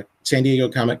their San Diego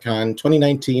Comic-Con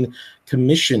 2019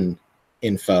 commission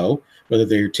info, whether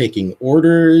they're taking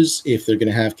orders, if they're going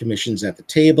to have commissions at the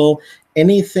table,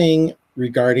 anything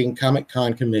regarding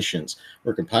Comic-Con commissions.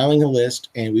 We're compiling a list,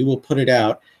 and we will put it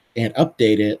out and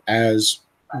update it as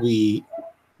we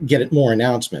get more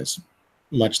announcements,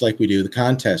 much like we do the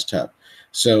contest hub.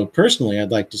 So personally,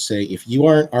 I'd like to say if you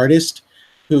are an artist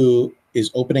who is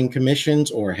opening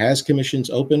commissions or has commissions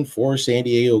open for San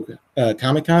Diego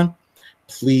Comic-Con,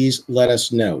 please let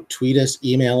us know. Tweet us,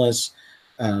 email us,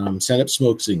 send up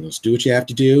smoke signals. Do what you have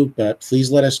to do, but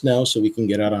please let us know so we can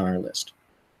get out on our list.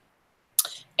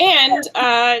 And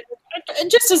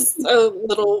just as a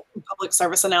little public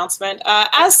service announcement,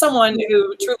 as someone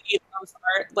who truly loves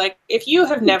art, like if you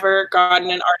have never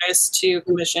gotten an artist to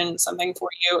commission something for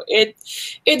you,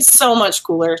 it's so much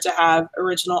cooler to have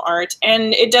original art,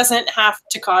 and it doesn't have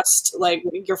to cost like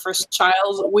your first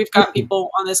child. We've got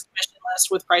people on this commission list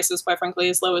with prices, quite frankly,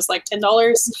 as low as like $10.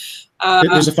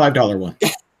 There's a $5 one.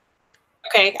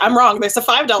 Okay, I'm wrong. There's a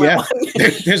 $5 Yeah. one.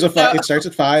 There's a five. It starts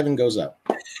at $5 and goes up.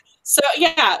 So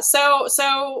yeah,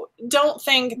 so don't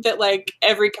think that like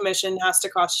every commission has to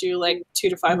cost you like $200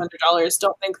 to $500.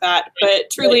 Don't think that, but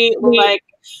truly, like,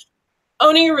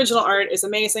 owning original art is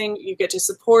amazing. You get to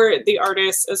support the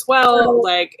artists as well.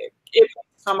 Like,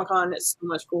 Comic-Con is so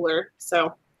much cooler.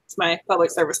 So it's my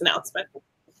public service announcement.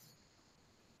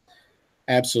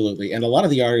 Absolutely. And a lot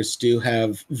of the artists do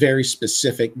have very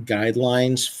specific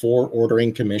guidelines for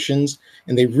ordering commissions,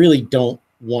 and they really don't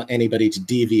want anybody to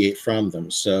deviate from them.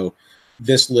 So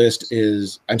this list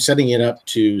is, I'm setting it up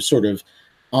to sort of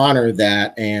honor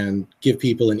that and give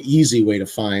people an easy way to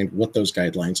find what those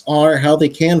guidelines are, how they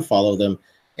can follow them,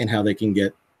 and how they can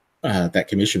get that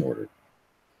commission ordered.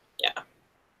 Yeah.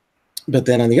 But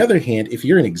then on the other hand, if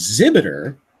you're an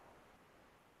exhibitor,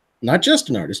 not just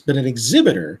an artist, but an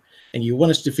exhibitor, and you want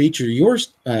us to feature your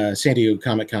San Diego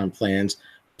Comic-Con plans,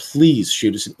 please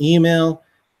shoot us an email,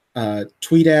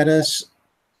 tweet at us,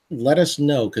 let us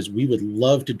know, because we would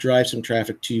love to drive some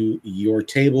traffic to your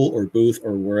table or booth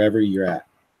or wherever you're at.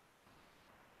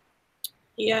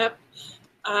 Yep.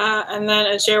 And then,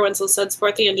 as Jared Winslow said,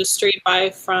 support the industry, buy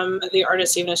from the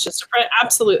artist, even if it's just a friend.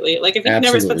 Absolutely. Like, if you've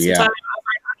never spent some time over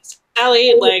at Artist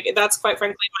Alley, like, that's quite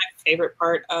frankly my favorite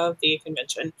part of the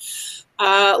convention.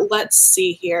 Let's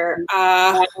see here.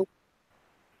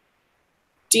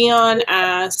 Dion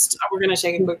asked, we're going to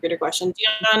take a quick reader question.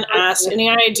 Dion asked, any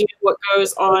idea what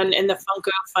goes on in the Funko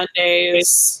Fun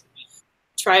Days?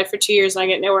 Tried for 2 years and I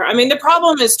get nowhere. I mean, the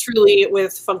problem is truly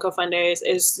with Funko Fun Days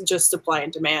is just supply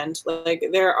and demand. Like,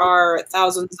 there are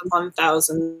thousands upon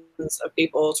thousands of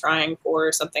people trying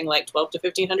for something like 12 to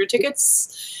 1,500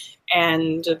 tickets,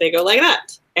 and they go like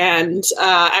that. And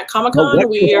at Comic-Con,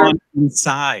 we are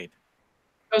inside.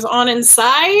 Goes on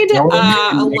inside. A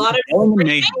lot of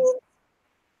screaming.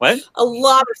 What? A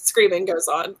lot of screaming goes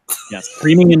on. Yes,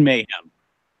 screaming and mayhem.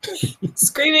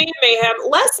 Screaming and mayhem.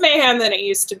 Less mayhem than it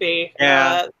used to be.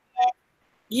 Yeah.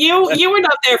 You were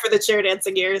not there for the chair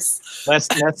dancing years. Less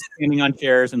standing on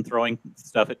chairs and throwing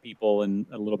stuff at people, and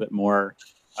a little bit more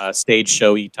stage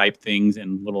showy type things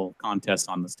and little contests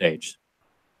on the stage.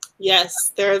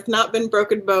 Yes, there have not been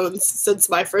broken bones since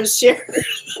my first year.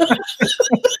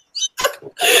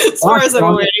 As far as I'm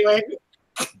aware, anyway.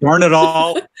 Darn it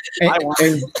all.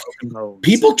 And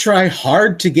people try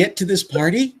hard to get to this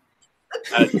party?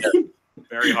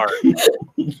 Very hard.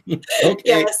 Okay.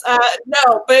 Yes.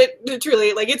 No, but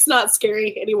truly, like, it's not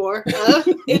scary anymore.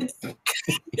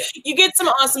 You get some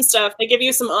awesome stuff. They give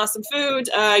you some awesome food.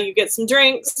 You get some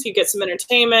drinks. You get some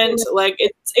entertainment. Like,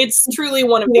 it's truly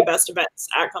one of the best events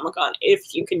at Comic-Con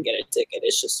if you can get a ticket.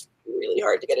 It's just really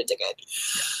hard to get a ticket.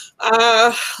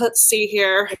 Let's see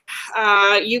here.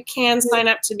 You can sign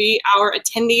up to be our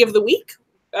attendee of the week.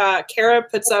 Kara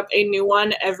puts up a new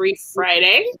one every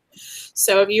Friday.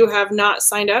 So if you have not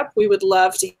signed up, we would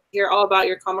love to hear all about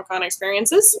your Comic-Con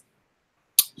experiences.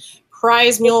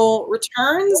 Prize Mule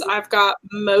returns. I've got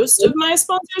most of my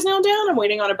sponsors now down. I'm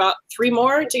waiting on about 3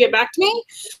 more to get back to me.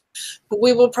 But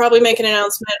we will probably make an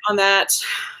announcement on that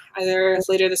either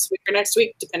later this week or next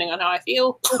week, depending on how I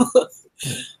feel.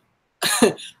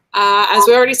 As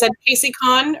we already said,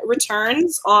 PaceyCon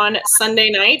returns on Sunday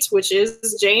night, which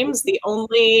is, James, the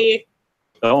only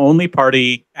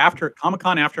party after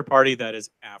Comic-Con after party that is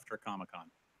after Comic-Con.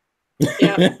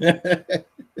 Yeah.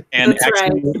 And That's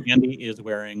actually, right. Andy is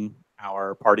wearing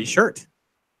our party shirt.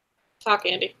 Talk,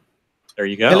 Andy. There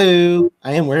you go. Hello.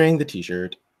 I am wearing the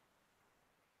t-shirt.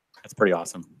 That's pretty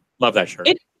awesome. Love that shirt.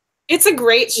 It's a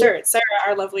great shirt. Sarah,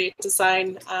 our lovely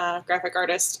design graphic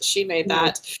artist, she made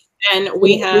that. And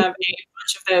we have a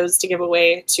bunch of those to give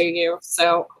away to you.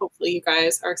 So hopefully you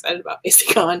guys are excited about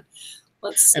PaceyCon.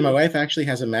 Let's see. And my wife actually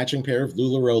has a matching pair of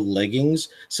LuLaRoe leggings,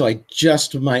 so I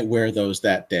just might wear those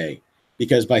that day.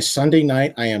 Because by Sunday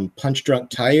night, I am punch drunk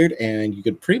tired, and you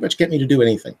could pretty much get me to do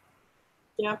anything.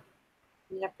 Yep.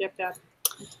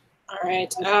 All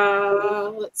right.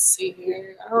 Let's see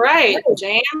here. All right,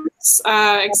 James.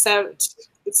 Except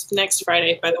it's next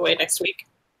Friday, by the way, next week.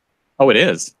 Oh, it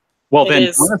is. Well, then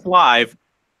is. join us live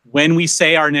when we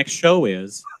say our next show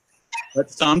is.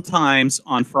 But sometimes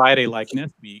on Friday, like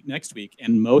next week,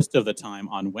 and most of the time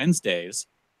on Wednesdays,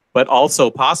 but also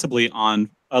possibly on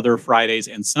other Fridays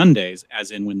and Sundays,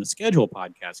 as in when the schedule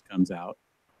podcast comes out.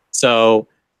 So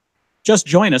just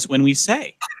join us when we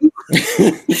say.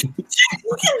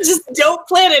 Just don't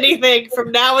plan anything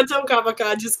from now until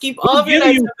Comic-Con. Just keep all of your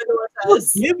nice stuff in with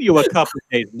us. We'll give you a couple of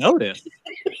days notice.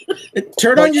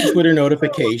 Turn on your Twitter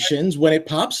notifications. When it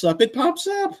pops up, it pops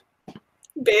up.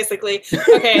 Basically.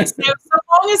 Okay, so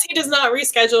long as he does not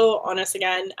reschedule on us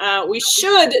again, we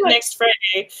should next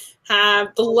Friday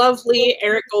have the lovely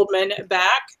Eric Goldman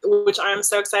back, which I'm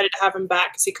so excited to have him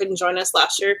back because he couldn't join us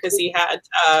last year because he had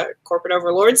corporate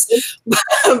overlords.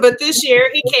 But this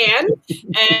year he can,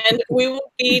 and we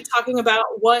will be talking about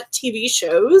what TV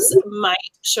shows might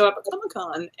show up at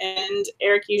Comic-Con. And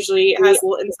Eric usually has a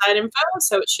little inside info,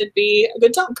 so it should be a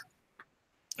good talk.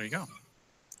 There you go.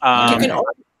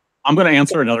 I'm going to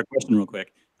answer another question real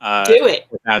quick. Do it.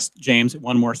 Ask James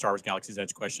one more Star Wars Galaxy's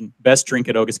Edge question. Best drink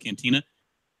at Oga's Cantina?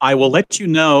 I will let you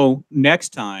know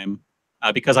next time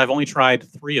because I've only tried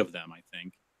 3 of them, I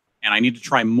think, and I need to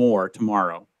try more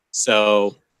tomorrow.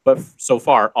 So, but so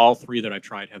far, all 3 that I've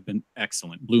tried have been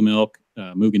excellent. Blue Milk,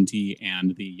 Mugen Tea,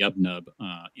 and the Yub Nub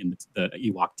in the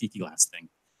Ewok Tiki Glass thing.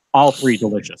 All 3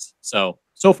 delicious. So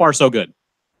far, so good.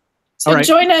 So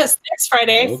join us next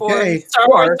Friday for Star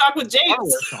Wars Talk with James. Star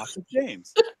Wars Talk with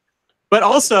James. But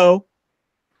also,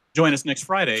 join us next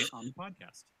Friday on the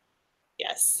podcast.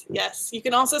 Yes, yes. You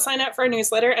can also sign up for our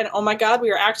newsletter. And oh my God,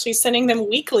 we are actually sending them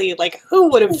weekly. Like,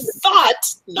 who would have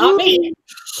thought? Not me.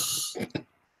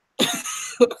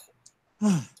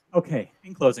 Okay,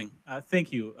 in closing,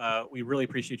 thank you. We really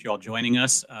appreciate you all joining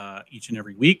us each and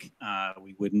every week.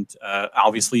 We wouldn't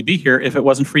obviously be here if it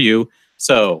wasn't for you.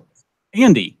 So,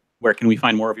 Andy, where can we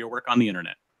find more of your work on the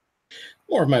internet?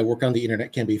 More of my work on the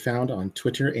internet can be found on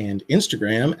Twitter and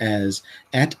Instagram as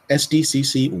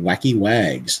 @SDCC Wacky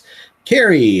Wags.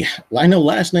 Carrie, I know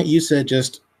last night you said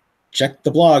just check the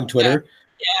blog Twitter.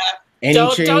 Yeah.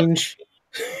 Any change?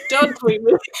 Don't tweet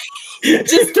me.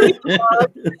 Just tweet the blog.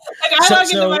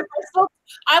 Like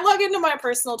I log into my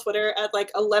personal Twitter at like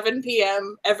 11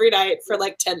 p.m. every night for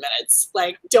like 10 minutes.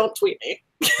 Like, don't tweet me.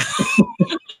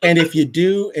 And if you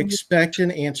do, expect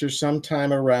an answer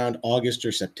sometime around August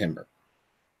or September.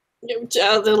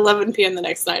 At 11 p.m. the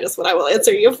next night is what I will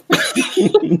answer you.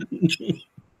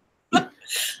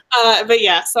 But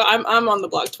yeah, so I'm on the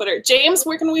blog Twitter. James,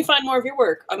 where can we find more of your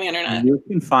work on the internet? You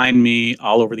can find me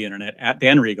all over the internet at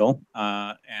Dan Regal,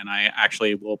 and I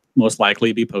actually will most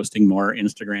likely be posting more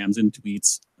Instagrams and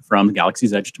tweets from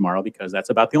Galaxy's Edge tomorrow because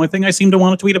that's about the only thing I seem to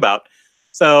want to tweet about.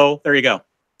 So there you go.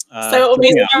 So it'll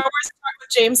be Star Wars Talk with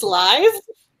James live?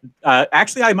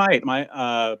 Actually, I might.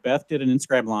 My Beth did an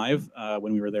Instagram live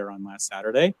when we were there on last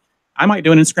Saturday. I might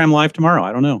do an Instagram live tomorrow.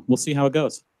 I don't know. We'll see how it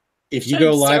goes. If you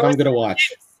go live, I'm going to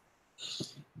watch.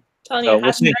 Telling you,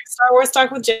 hashtag Star Wars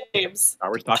Talk with James. Star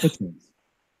Wars Talk with James.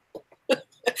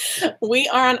 We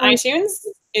are on iTunes.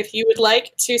 If you would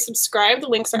like to subscribe, the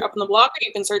links are up on the blog.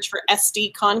 You can search for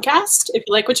SDConCast. If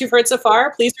you like what you've heard so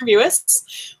far, please review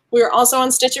us. We are also on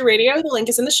Stitcher Radio. The link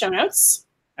is in the show notes.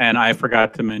 And I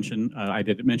forgot to mention, I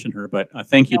didn't mention her, but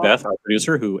thank you, Beth, our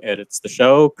producer, who edits the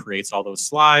show, creates all those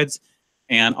slides,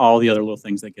 and all the other little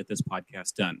things that get this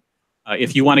podcast done.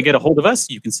 If you want to get a hold of us,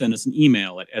 you can send us an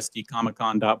email at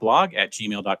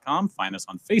sdcomiccon.blog@gmail.com. Find us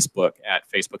on Facebook at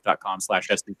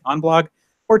facebook.com/sdconblog,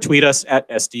 or tweet us at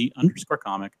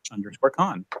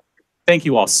sd_comic_con. Thank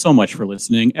you all so much for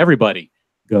listening. Everybody,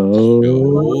 go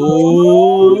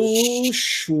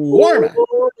Shawarma.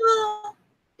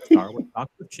 Star Wars Talk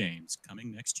with James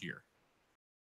coming next year.